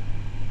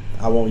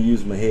 I won't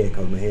use my head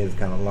because my head is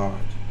kind of large,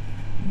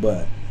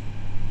 but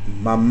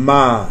my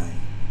mind.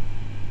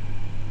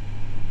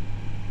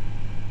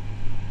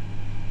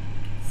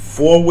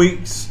 4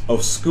 weeks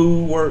of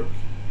schoolwork,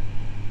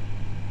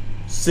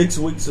 6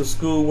 weeks of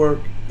schoolwork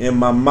in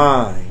my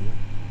mind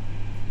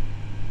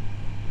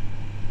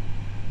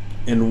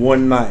in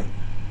one night.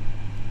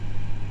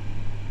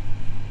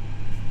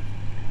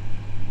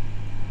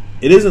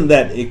 It isn't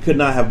that it could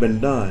not have been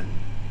done,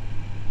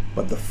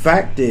 but the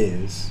fact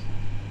is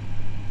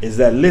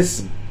that,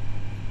 listen,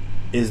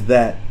 is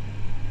that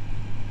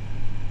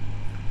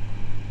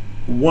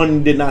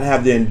one did not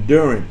have the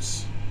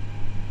endurance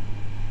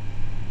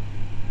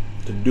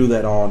to do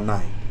that all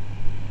night.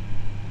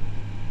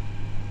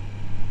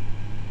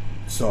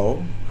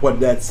 So what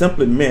that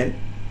simply meant,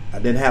 I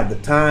didn't have the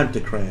time to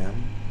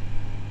cram,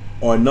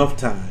 or enough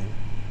time,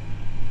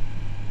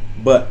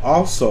 but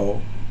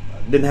also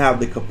didn't have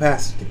the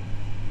capacity.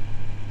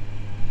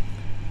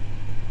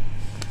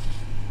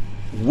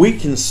 We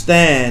can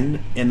stand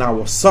in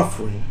our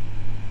suffering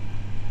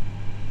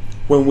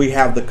when we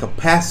have the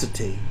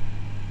capacity,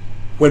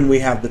 when we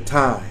have the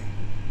time.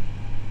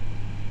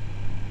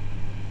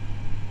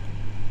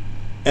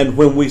 And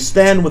when we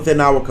stand within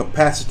our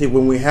capacity,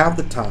 when we have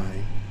the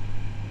time,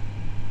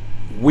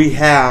 we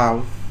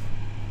have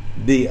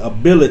the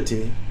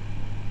ability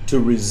to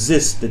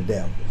resist the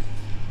devil.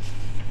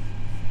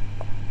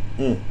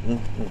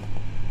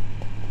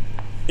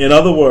 In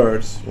other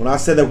words, when I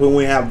say that when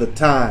we have the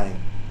time,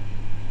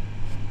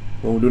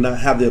 when we do not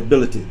have the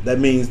ability, that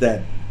means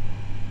that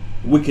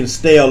we can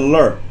stay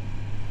alert.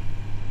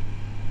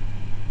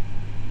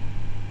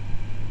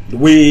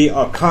 We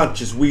are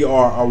conscious, we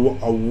are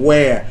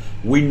aware,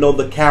 we know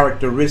the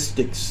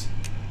characteristics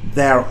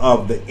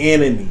thereof the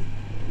enemy.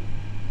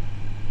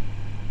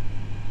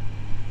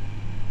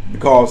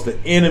 Because the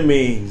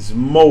enemy's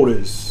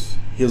motives,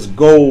 his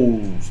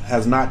goals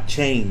has not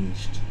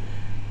changed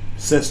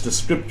since the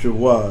scripture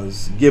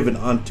was given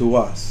unto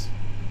us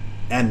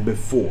and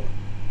before.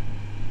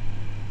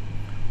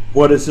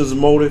 What is his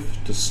motive?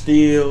 To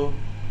steal,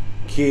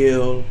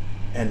 kill,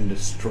 and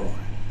destroy.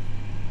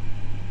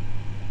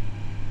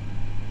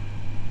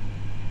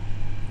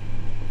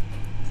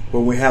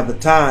 When we have the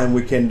time,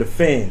 we can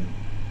defend.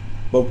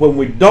 But when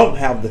we don't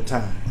have the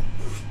time,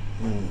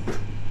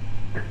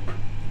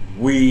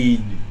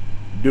 we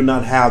do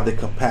not have the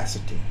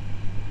capacity.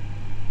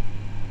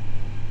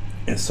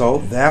 And so,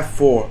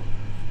 therefore,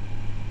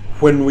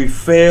 when we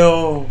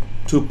fail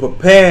to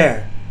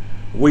prepare,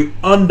 we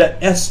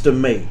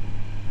underestimate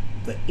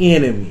the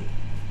enemy.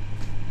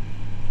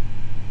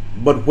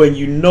 But when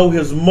you know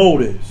his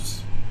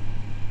motives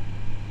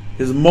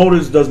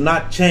does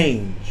not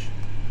change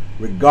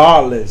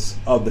regardless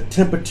of the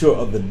temperature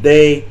of the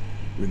day,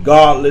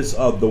 regardless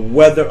of the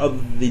weather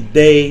of the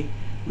day,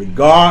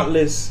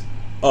 regardless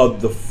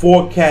of the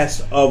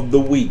forecast of the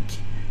week.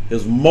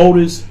 His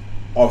motives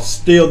are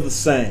still the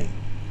same: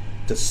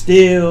 to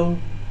steal,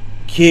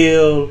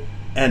 kill,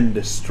 and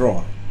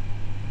destroy.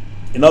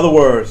 In other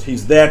words,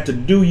 he's there to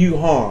do you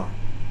harm.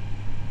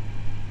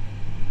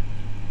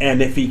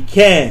 And if he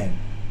can,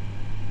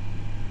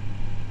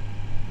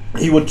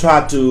 he will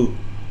try to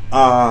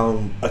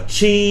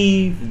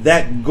achieve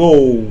that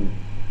goal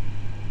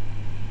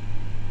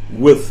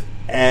with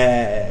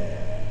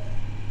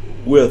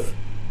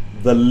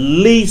the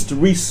least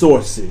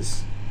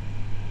resources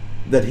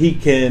that he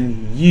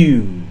can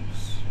use.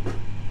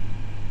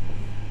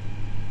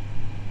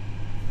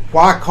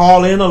 Why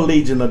call in a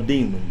legion of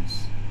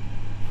demons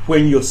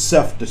when you're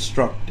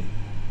self-destructing?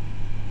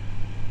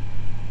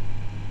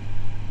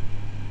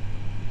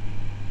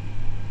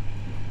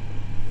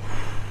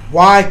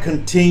 Why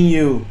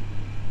continue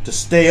to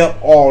stay up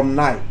all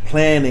night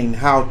planning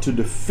how to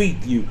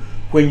defeat you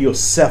when you're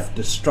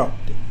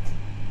self-destructing?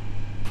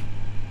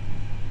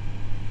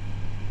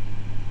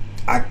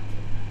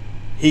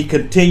 He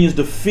continues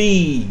to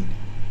feed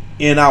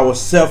in our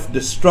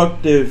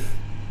self-destructive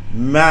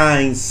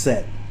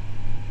mindset,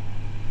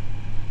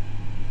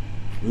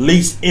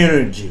 least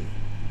energy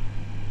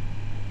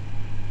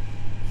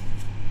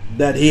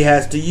that he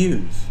has to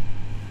use.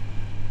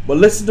 But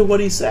listen to what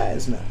he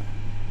says now.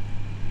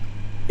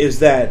 Is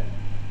that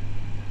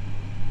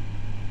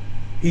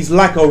he's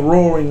like a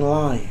roaring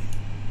lion.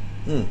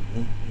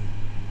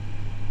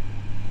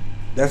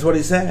 That's what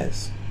he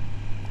says.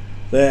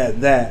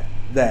 That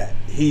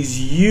he's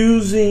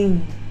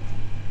using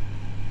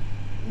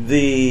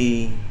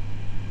the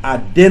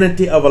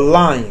identity of a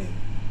lion.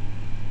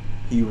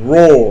 He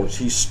roars,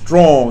 he's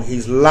strong,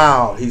 he's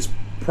loud, he's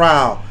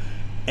proud,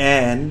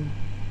 and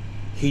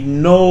he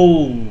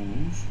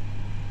knows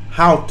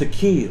how to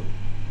kill.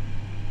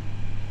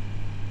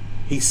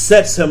 He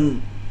sets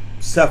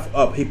himself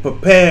up. He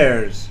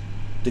prepares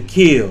to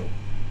kill.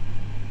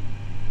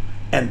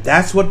 And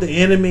that's what the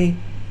enemy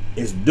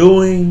is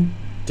doing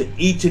to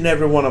each and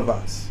every one of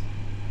us.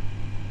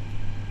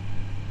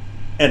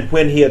 And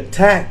when he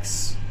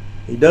attacks,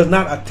 he does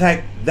not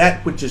attack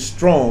that which is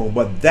strong,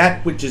 but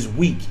that which is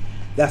weak.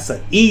 That's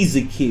an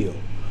easy kill.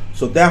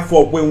 So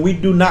therefore, when we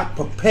do not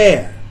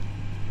prepare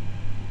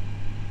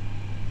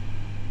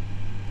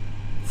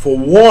for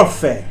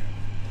warfare,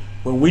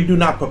 when we do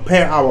not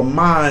prepare our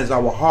minds,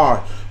 our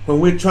heart, when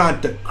we're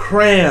trying to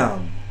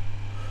cram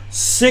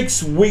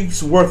 6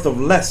 weeks worth of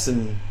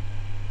lesson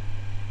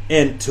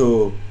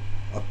into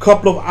a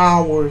couple of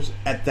hours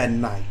at that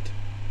night,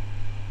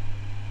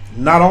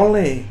 not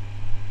only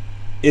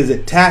is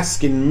it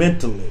tasking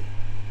mentally,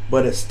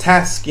 but it's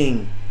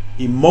tasking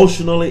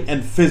emotionally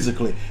and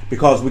physically,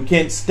 because we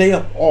can't stay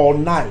up all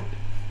night.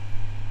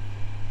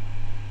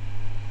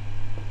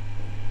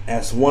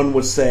 As one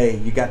would say,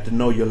 you got to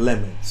know your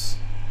limits.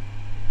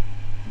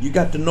 You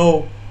got to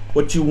know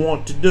what you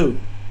want to do.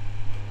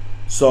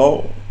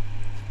 So,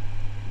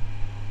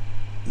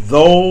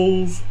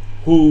 those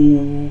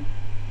who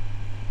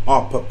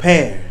are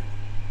prepared,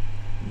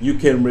 you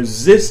can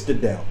resist the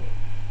devil,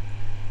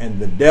 and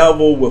the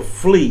devil will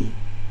flee,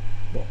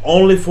 but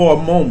only for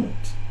a moment.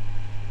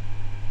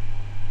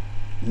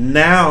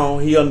 Now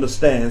he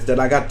understands that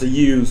I got to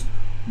use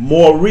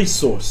more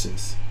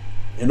resources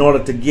in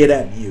order to get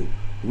at you.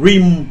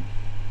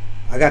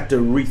 I got to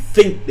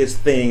rethink this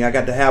thing. I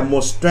got to have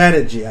more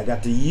strategy. I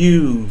got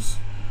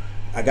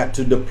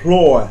to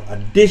deploy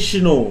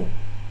additional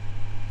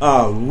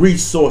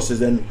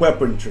resources and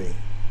weaponry,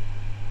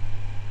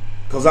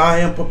 because I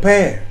am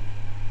prepared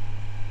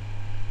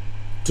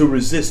to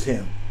resist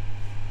him.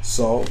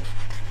 So,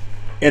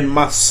 in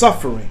my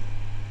suffering,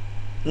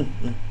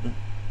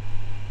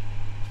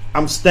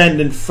 I'm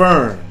standing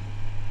firm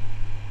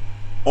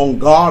on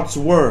God's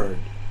word.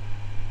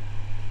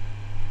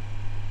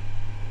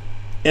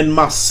 In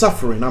my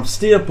suffering, I'm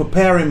still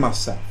preparing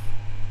myself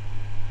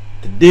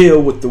to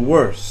deal with the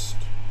worst,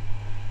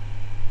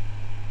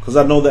 because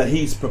I know that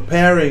he's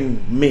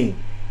preparing me.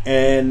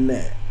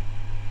 And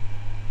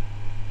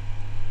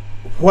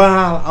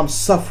while I'm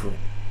suffering,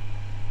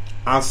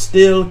 I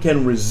still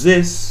can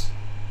resist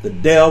the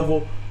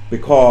devil,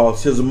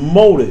 because his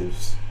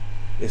motives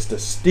is to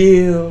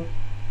steal,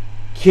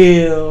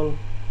 kill,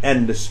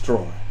 and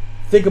destroy.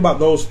 Think about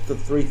those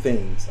three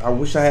things. I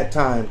wish I had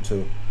time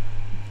to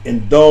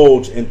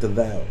indulge into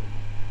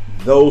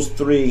those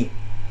three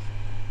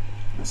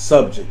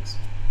subjects: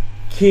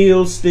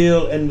 kill,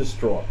 steal, and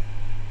destroy.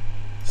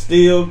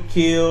 Steal,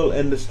 kill,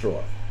 and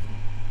destroy.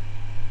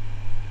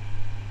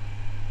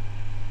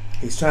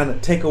 He's trying to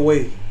take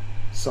away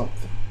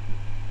something.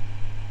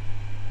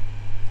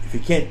 If he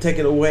can't take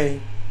it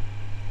away,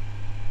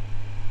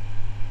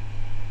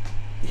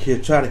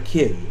 he'll try to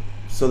kill you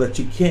so that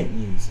you can't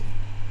use it.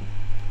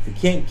 If he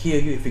can't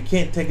kill you, if he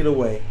can't take it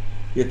away,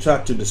 he'll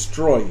try to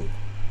destroy you,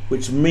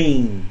 which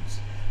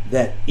means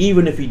that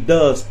even if he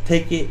does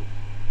take it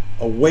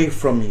away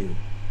from you,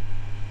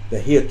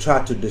 that he'll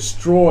try to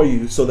destroy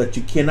you so that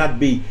you cannot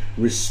be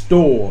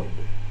restored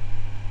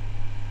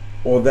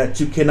or that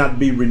you cannot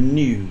be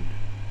renewed.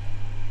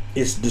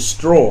 It's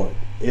destroyed.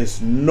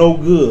 It's no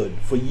good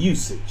for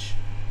usage.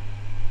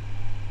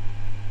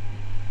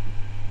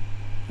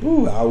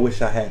 Ooh, I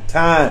wish I had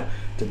time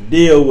to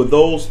deal with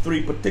those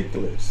three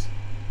particulars.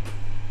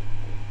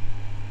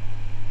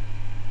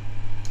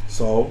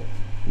 So,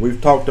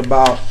 we've talked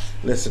about,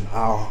 listen,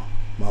 my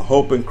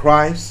hope in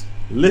Christ.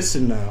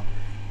 Listen now,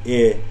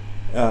 it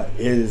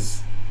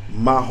is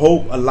my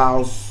hope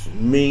allows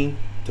me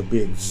to be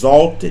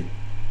exalted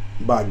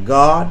by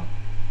God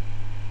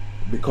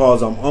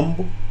because I'm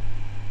humble.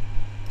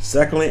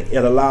 Secondly,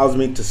 it allows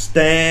me to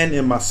stand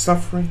in my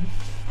suffering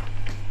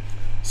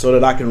so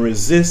that I can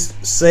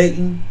resist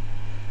Satan.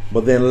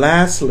 But then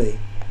lastly,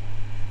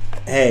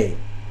 hey,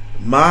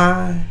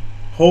 my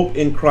hope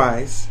in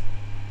Christ,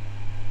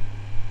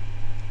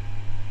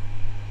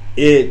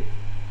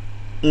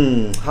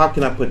 how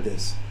can I put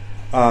this?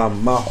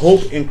 My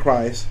hope in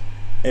Christ,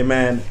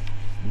 amen,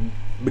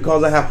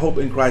 because I have hope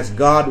in Christ,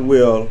 God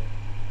will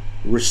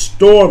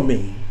restore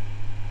me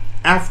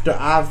after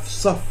I've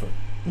suffered.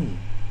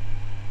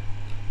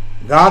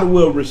 God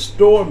will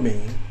restore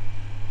me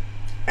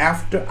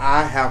after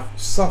I have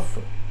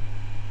suffered.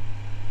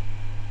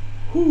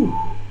 Whew.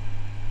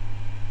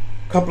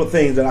 Couple of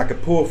things that I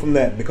could pull from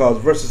that,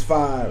 because verses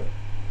 10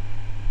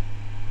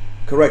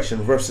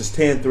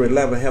 through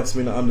 11 helps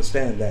me to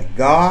understand that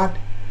God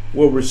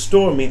will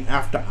restore me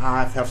after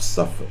I have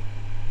suffered.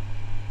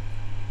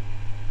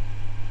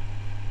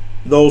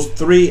 Those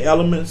three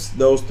elements,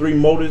 those three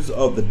motives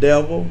of the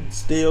devil: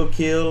 steal,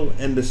 kill,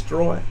 and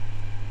destroy.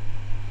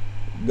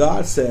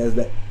 God says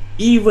that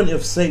even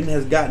if Satan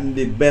has gotten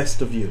the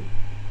best of you,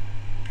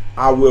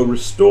 I will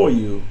restore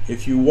you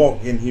if you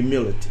walk in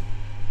humility.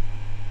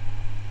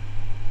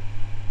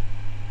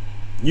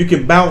 You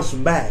can bounce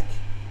back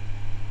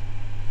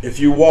if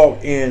you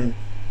walk in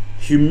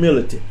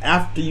humility,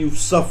 after you've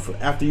suffered,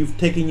 after you've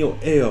taken your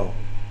L,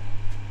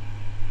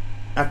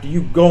 after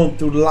you've gone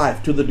through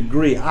life to the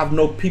degree, I've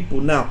known people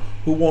now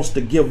who wants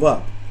to give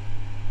up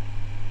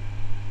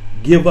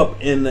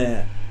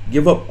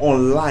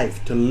on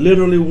life, to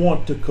literally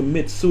want to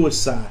commit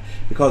suicide,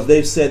 because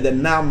they've said that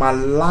now my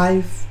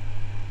life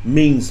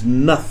means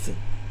nothing.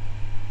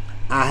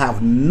 I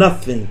have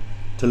nothing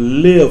to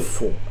live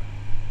for.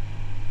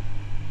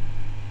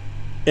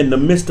 In the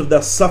midst of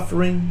their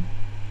suffering,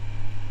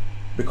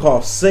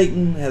 because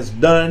Satan has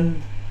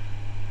done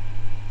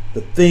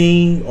the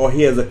thing, or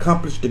he has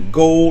accomplished the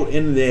goal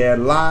in their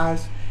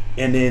lives,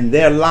 and in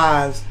their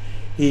lives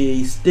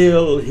his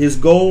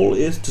goal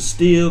is to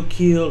steal,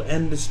 kill,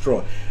 and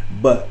destroy.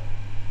 But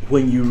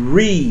when you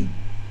read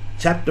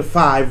chapter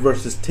 5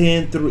 verses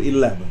 10 through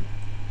 11,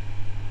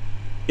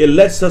 it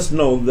lets us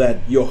know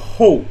that your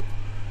hope,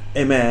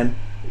 amen,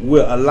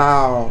 will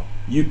allow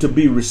you to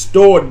be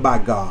restored by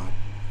God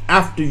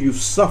after you've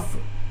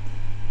suffered.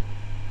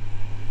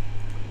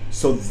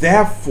 So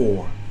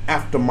therefore,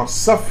 after my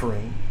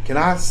suffering, can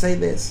I say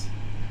this?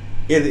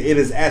 It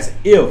is as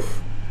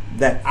if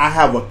that I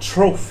have a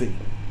trophy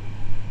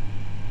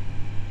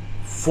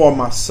for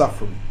my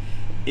suffering.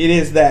 It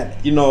is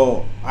that, you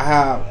know, I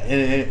have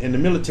in the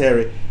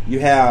military, you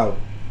have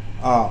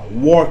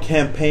war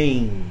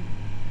campaign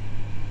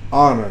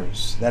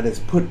honors that is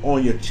put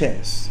on your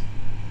chest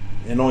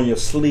and on your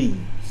sleeves.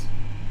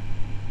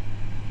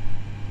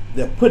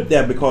 They're put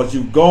there because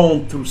you've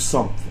gone through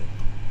something.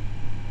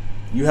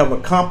 You have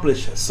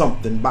accomplished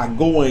something by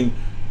going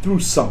through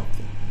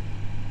something.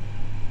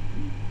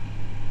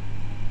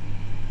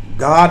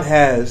 God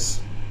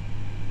has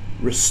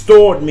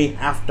restored me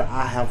after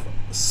I have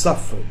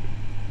suffered.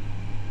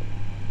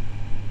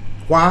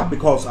 Why?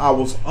 Because I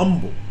was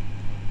humble.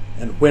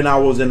 And when I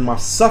was in my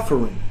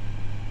suffering,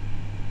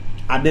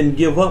 I didn't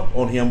give up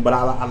on him, but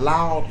I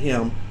allowed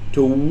him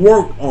to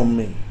work on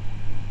me.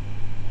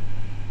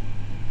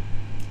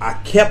 I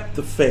kept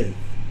the faith.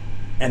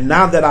 And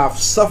now that I've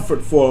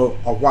suffered for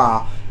a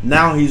while,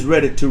 now he's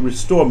ready to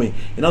restore me.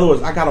 In other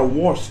words, I got a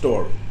war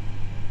story.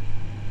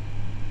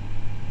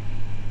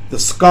 The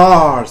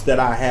scars that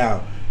I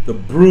have, the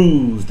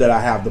bruise that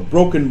I have, the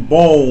broken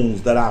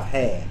bones that I've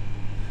had,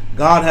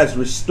 God has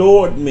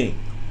restored me.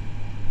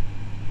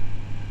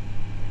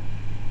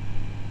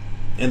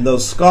 And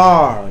those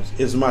scars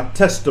is my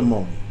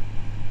testimony.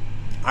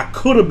 I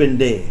could have been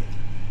dead,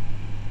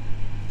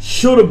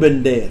 should have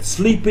been dead,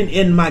 sleeping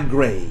in my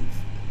grave.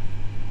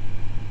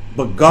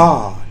 But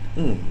God,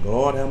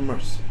 God have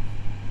mercy.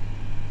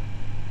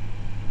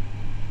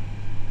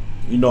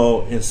 You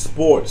know, in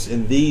sports,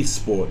 in these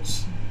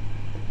sports,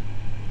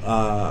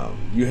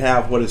 you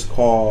have what is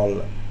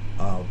called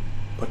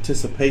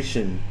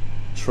participation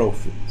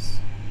trophies.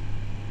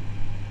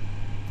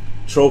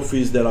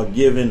 Trophies that are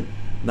given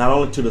not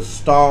only to the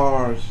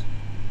stars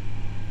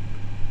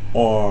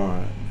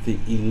or the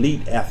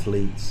elite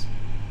athletes,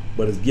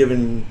 but is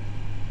given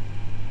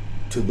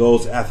to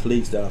those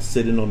athletes that are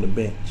sitting on the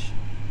bench.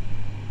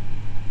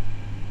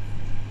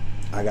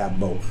 I got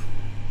both.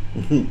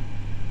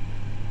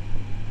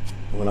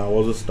 When I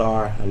was a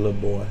star, a little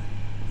boy,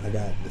 I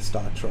got the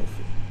star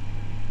trophy.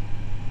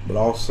 But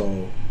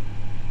also,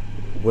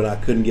 when I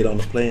couldn't get on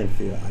the playing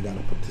field, I got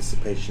a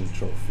participation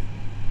trophy.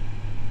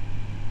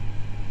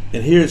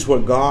 And here's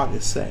what God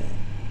is saying.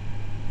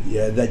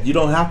 Yeah, that you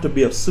don't have to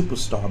be a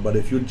superstar, but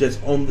if you're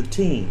just on the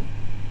team,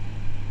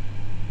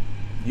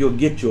 you'll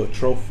get you a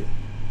trophy.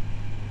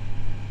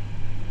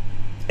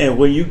 And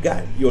when you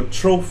got your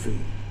trophy,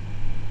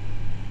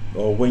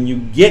 or when you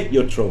get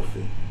your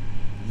trophy,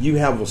 you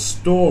have a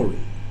story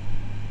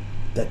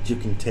that you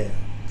can tell.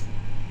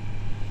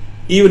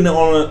 Even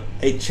on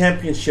a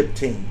championship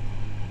team,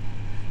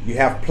 you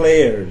have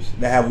players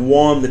that have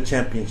won the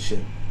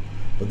championship,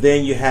 but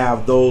then you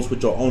have those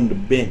which are on the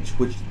bench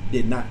which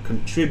did not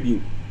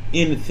contribute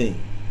anything.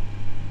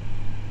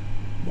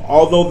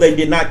 Although they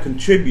did not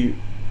contribute,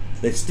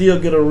 they still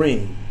get a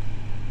ring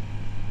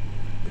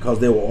because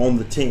they were on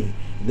the team.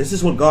 And this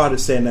is what God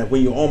is saying, that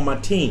when you're on my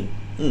team,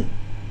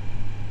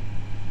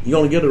 you're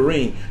going to get a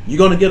ring. You're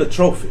going to get a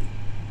trophy.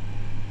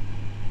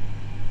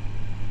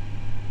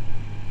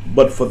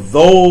 But for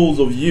those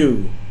of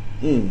you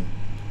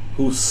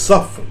who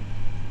suffered,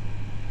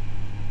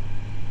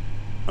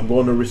 I'm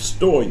going to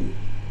restore you.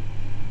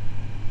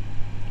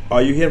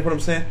 Are you hearing what I'm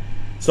saying?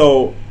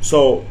 So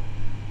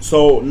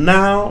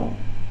now,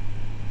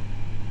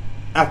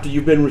 after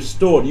you've been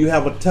restored, you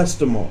have a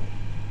testimony.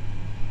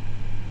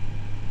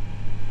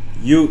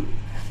 You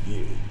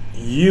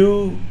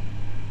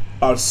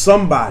are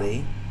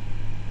somebody.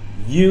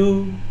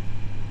 You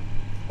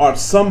are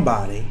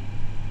somebody.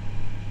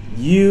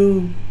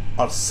 You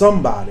are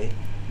somebody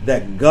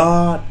that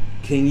God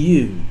can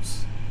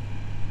use.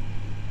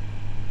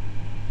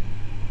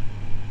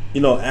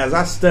 You know, as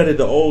I studied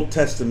the Old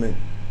Testament,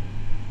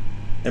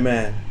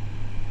 amen,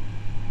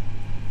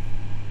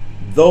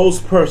 those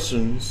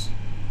persons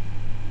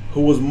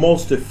who was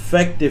most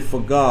effective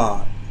for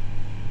God,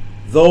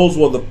 those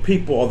were the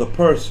people or the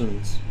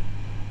persons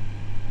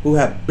who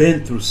have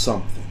been through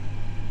something.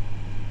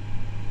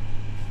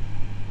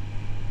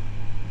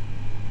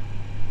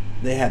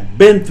 They had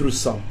been through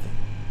something.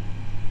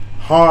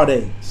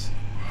 Heartaches,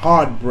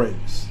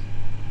 heartbreaks,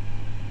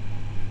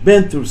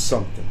 been through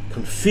something,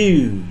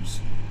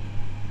 confused,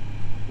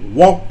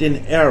 walked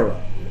in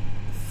error,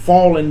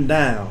 fallen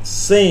down,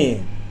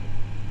 sin.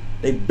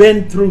 They've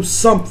been through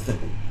something.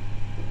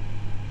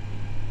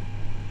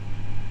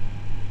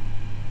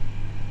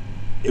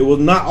 It was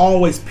not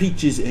always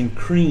peaches and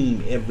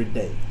cream every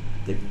day.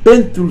 They've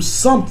been through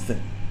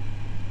something.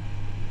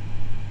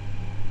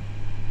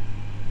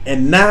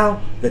 And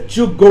now that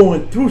you're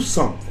going through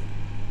something,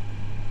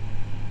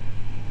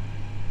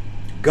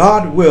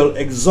 God will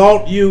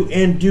exalt you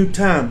in due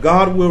time.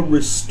 God will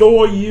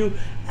restore you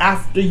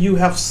after you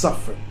have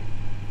suffered.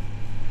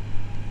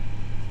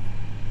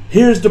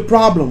 Here's the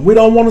problem. We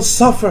don't want to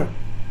suffer.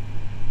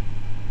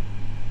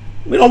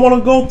 We don't want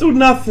to go through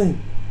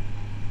nothing.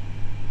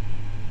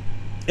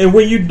 And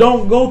when you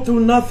don't go through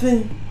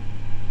nothing,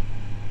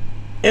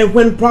 and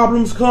when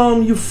problems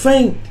come, you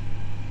faint.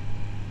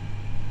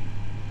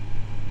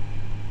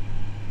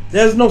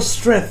 There's no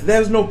strength.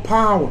 There's no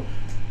power.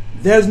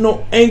 There's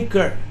no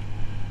anchor.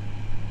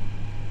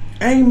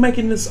 I ain't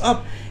making this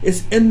up.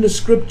 It's in the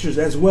scriptures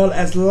as well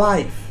as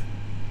life.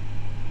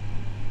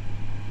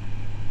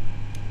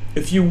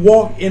 If you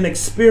walk in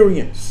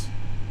experience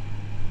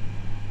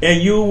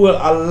and you will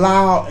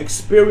allow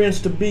experience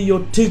to be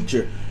your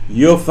teacher,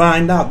 you'll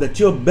find out that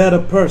you're a better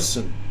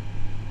person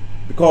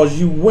because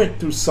you went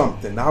through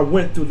something. I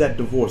went through that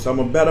divorce. I'm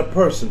a better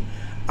person.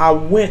 I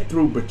went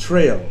through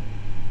betrayal.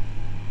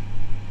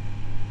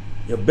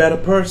 You're a better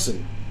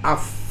person. I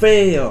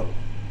failed.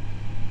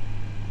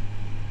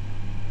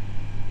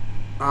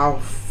 I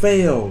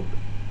failed.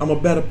 I'm a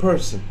better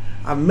person.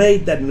 I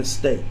made that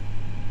mistake.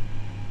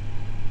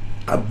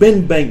 I've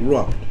been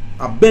bankrupt.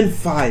 I've been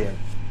fired.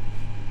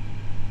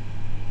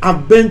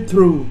 I've been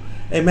through,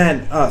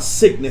 amen,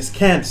 sickness,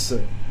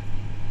 cancer.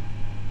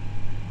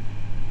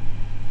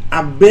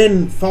 I've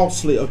been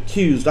falsely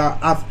accused.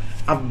 I've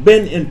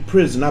been in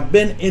prison. I've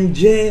been in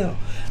jail.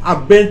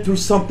 I've been through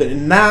something.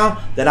 And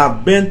now that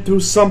I've been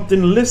through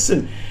something,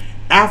 listen,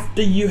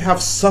 after you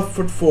have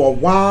suffered for a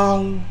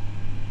while,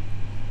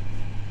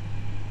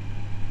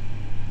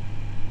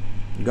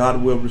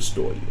 God will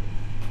restore you.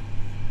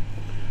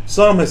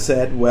 Some have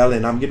said, well,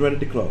 and I'm getting ready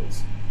to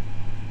close,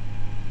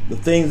 the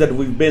things that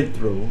we've been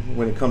through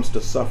when it comes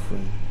to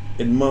suffering,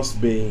 it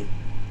must be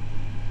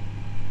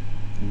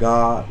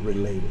God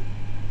related.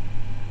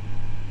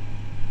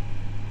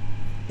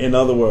 In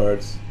other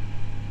words,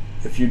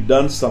 if you've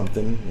done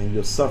something and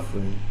you're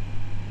suffering,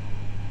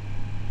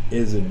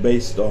 is it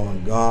based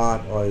on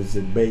God or is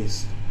it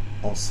based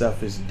on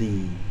selfish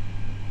deed?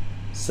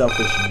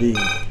 Selfish deed.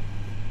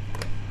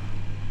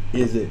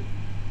 Is it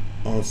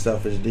on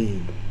selfish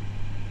deed?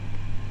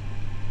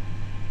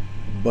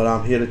 But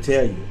I'm here to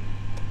tell you,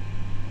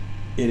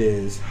 it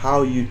is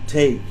how you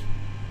take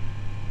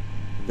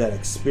that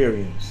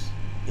experience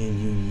and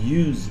you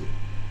use it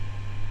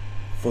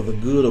for the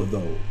good of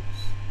those.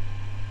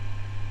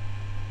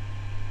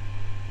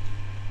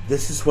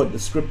 This is what the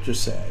scripture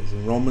says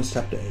in Romans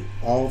chapter 8.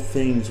 All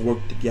things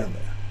work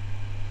together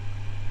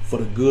for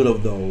the good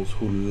of those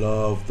who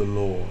love the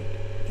Lord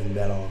and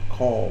that are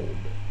called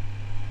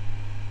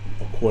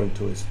according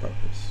to his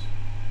purpose.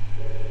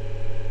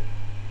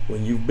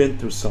 When you've been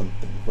through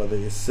something, whether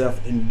it's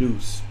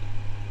self-induced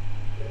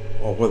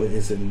or whether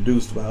it's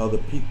induced by other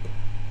people,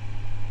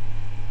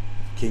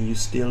 can you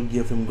still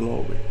give him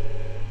glory?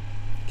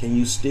 Can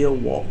you still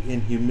walk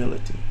in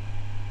humility?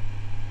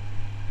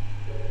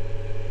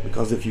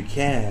 Because if you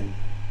can,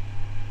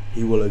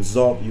 he will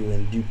exalt you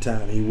in due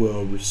time. He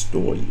will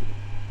restore you.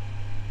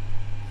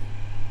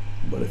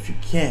 But if you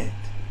can't,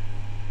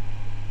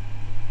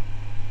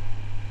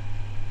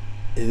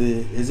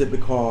 is it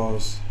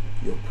because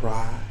your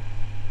pride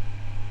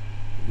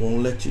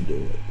won't let you do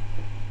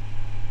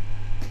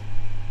it?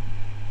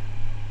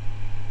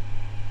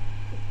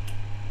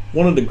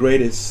 One of the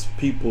greatest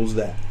peoples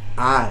that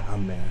I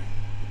admire,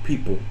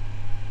 people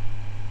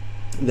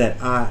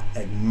that I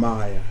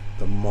admire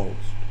the most,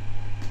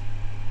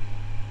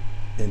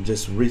 and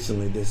just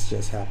recently this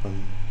just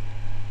happened,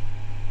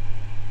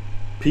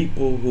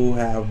 people who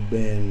have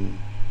been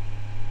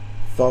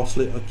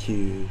falsely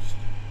accused,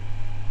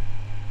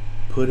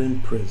 put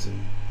in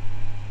prison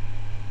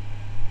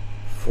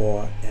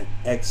for an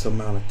X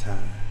amount of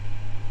time,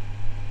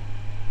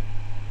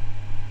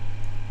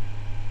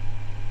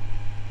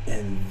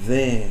 and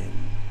then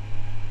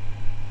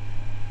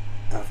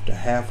after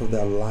half of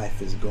their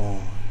life is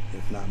gone,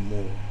 if not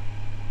more,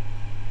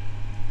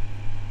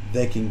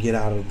 they can get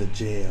out of the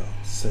jail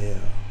cell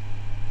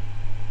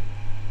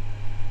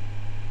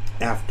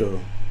after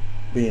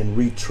being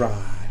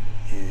retried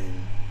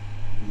and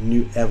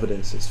new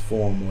evidence is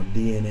formed or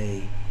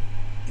DNA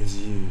is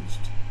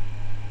used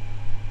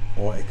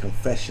or a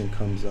confession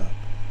comes up,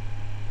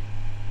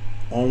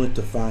 only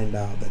to find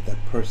out that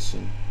that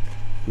person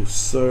who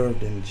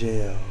served in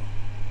jail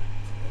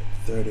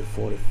for 30,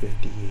 40,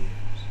 50 years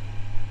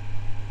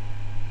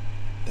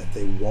that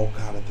they walk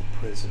out of the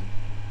prison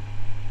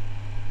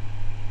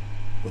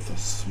with a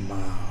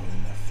smile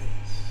in their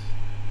face,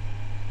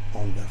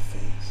 on their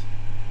face,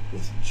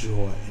 with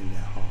joy in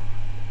their heart.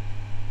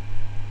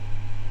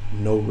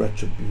 No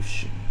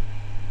retribution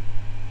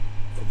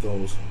for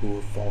those who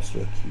were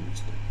falsely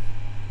accused.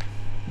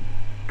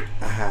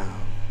 I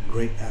have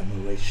great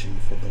admiration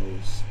for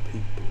those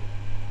people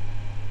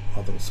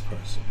or those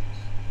persons.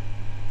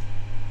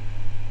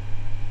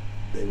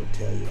 They would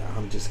tell you,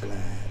 I'm just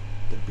glad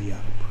to be out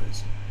of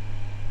prison.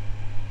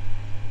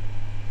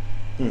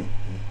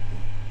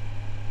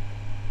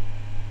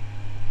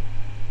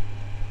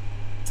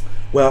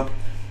 Well,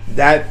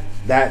 that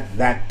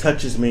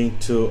touches me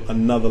to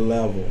another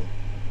level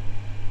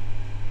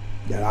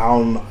that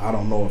I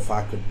don't know if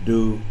I could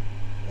do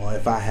or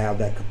if I have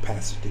that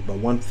capacity. But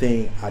one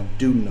thing I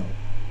do know,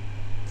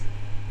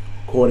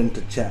 according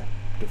to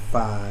chapter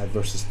 5,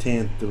 verses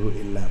 10 through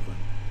 11,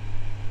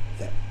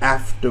 that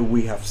after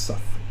we have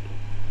suffered,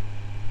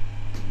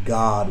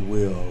 God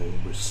will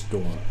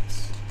restore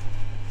us.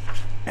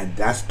 And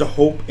that's the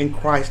hope in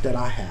Christ that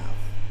I have,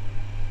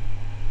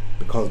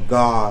 because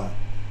God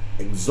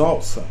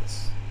exalts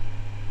us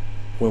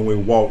when we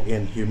walk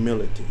in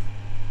humility.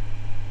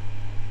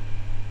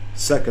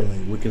 Secondly,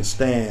 we can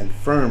stand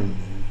firmly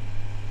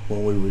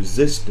when we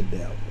resist the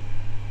devil.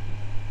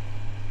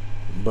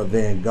 But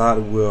then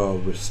God will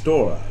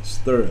restore us,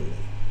 thirdly,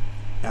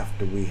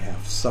 after we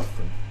have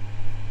suffered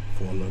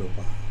for a little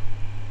while.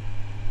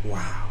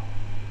 Wow.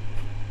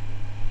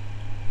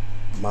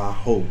 My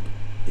hope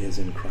is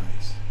in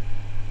Christ.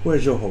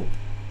 Where's your hope?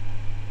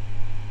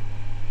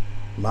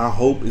 My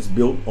hope is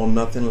built on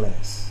nothing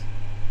less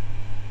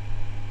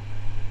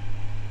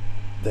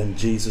than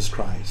Jesus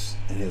Christ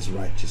and his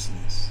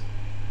righteousness.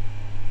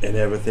 And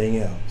everything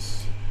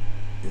else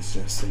is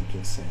just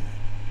sinking sand.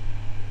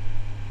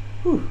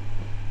 Whew.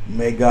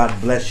 May God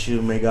bless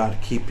you. May God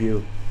keep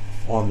you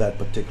on that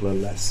particular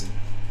lesson.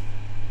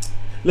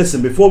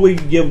 Listen, before we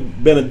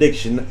give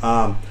benediction,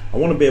 I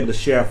want to be able to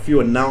share a few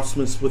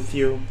announcements with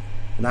you.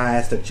 And I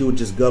ask that you would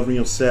just govern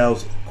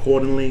yourselves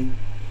accordingly.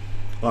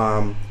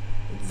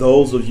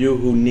 Those of you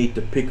who need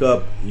to pick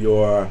up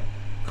your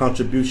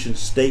contribution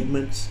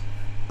statements,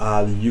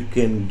 you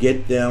can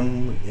get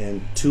them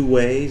in two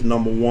ways.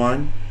 Number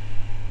one,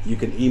 you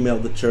can email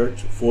the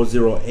church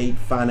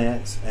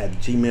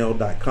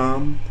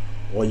 408finance@gmail.com,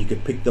 or you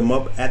can pick them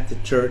up at the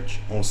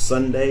church on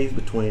Sundays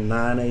between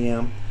 9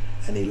 a.m.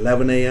 and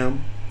 11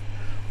 a.m.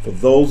 For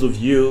those of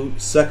you,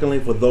 secondly,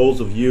 for those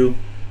of you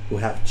who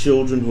have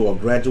children who are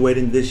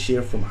graduating this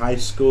year from high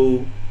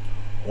school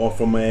or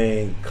from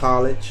a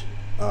college,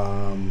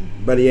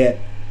 better yet,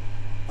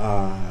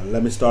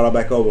 let me start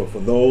back over. For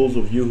those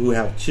of you who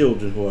have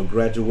children who are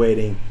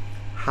graduating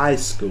high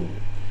school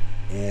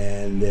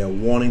and they're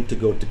wanting to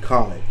go to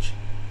college,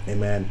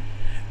 amen,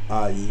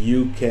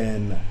 you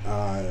can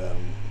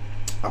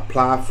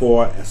apply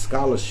for a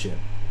scholarship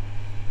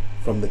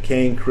from the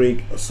Cane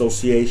Creek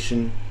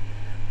Association.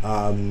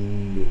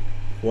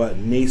 What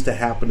needs to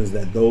happen is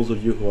that those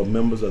of you who are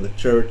members of the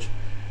church,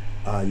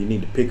 you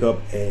need to pick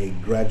up a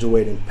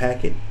graduating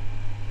packet.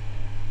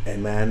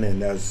 Amen.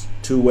 And there's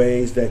two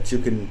ways that you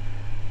can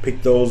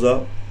pick those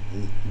up: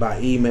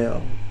 by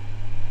email.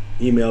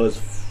 Email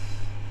is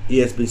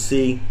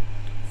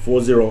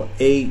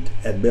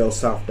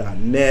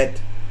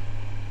esbc408@bellsouth.net,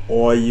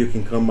 or you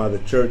can come by the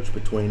church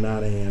between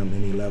 9 a.m.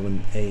 and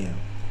 11 a.m.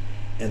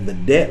 And the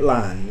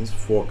deadlines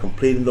for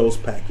completing those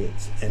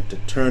packets and to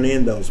turn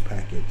in those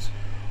packets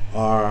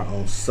are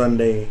on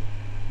Sunday,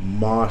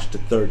 March the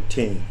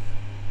 13th.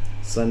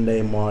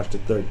 Sunday, March the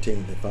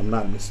 13th, if I'm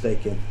not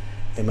mistaken.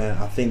 Amen.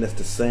 I think that's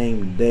the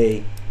same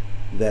day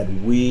that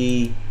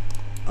we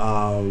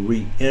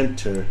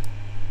re-enter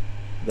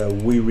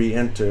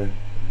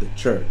the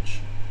church.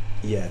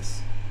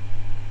 Yes,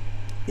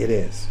 it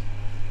is.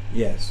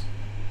 Yes.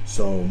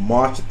 So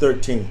March the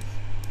 13th.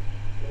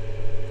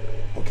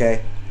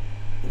 Okay.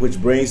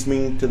 Which brings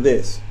me to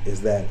this,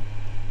 is that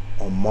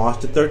on March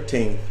the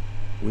 13th,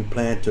 we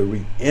plan to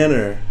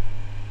re-enter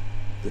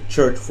the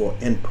church for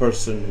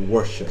in-person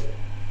worship.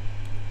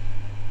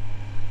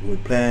 We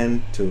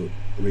plan to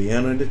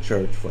re-enter the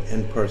church for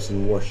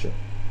in-person worship.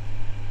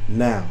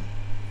 Now,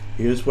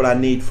 here's what I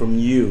need from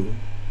you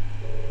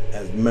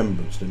as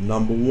members. The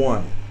number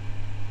one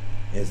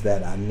is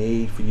that I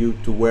need for you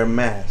to wear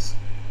masks.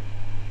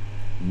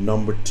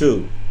 Number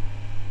two,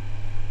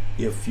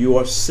 if you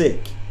are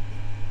sick,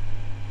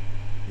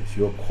 if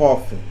you're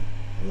coughing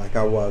like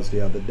I was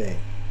the other day,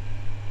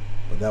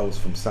 but that was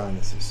from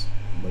sinuses,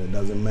 but it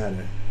doesn't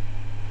matter.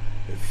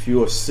 If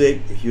you are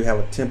sick, if you have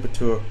a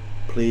temperature,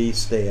 please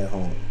stay at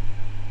home.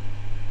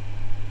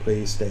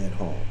 Please stay at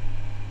home.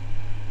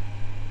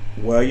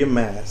 Wear your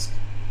mask,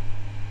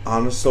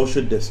 honor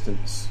social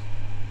distance,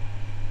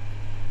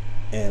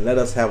 and let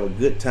us have a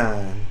good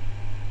time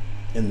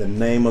in the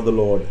name of the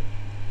Lord.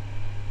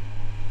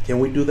 Can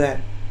we do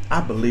that?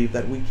 I believe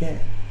that we can.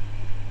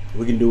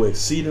 We can do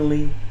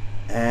exceedingly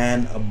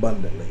and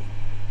abundantly.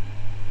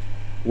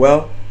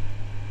 Well,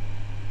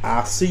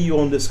 I'll see you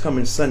on this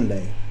coming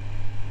Sunday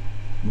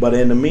But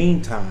in the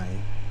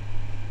meantime,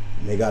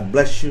 may God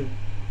bless you.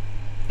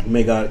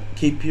 May God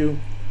keep you.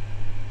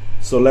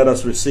 So let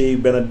us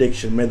receive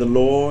benediction. May the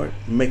Lord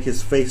make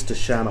his face to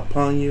shine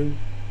upon you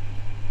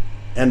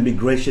and be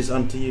gracious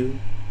unto you.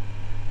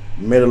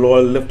 May the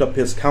Lord lift up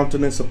his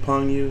countenance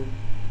upon you,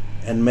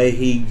 and may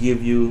he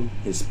give you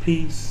his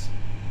peace,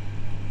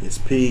 his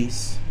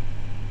peace,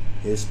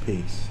 his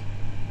peace.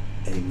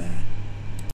 Amen.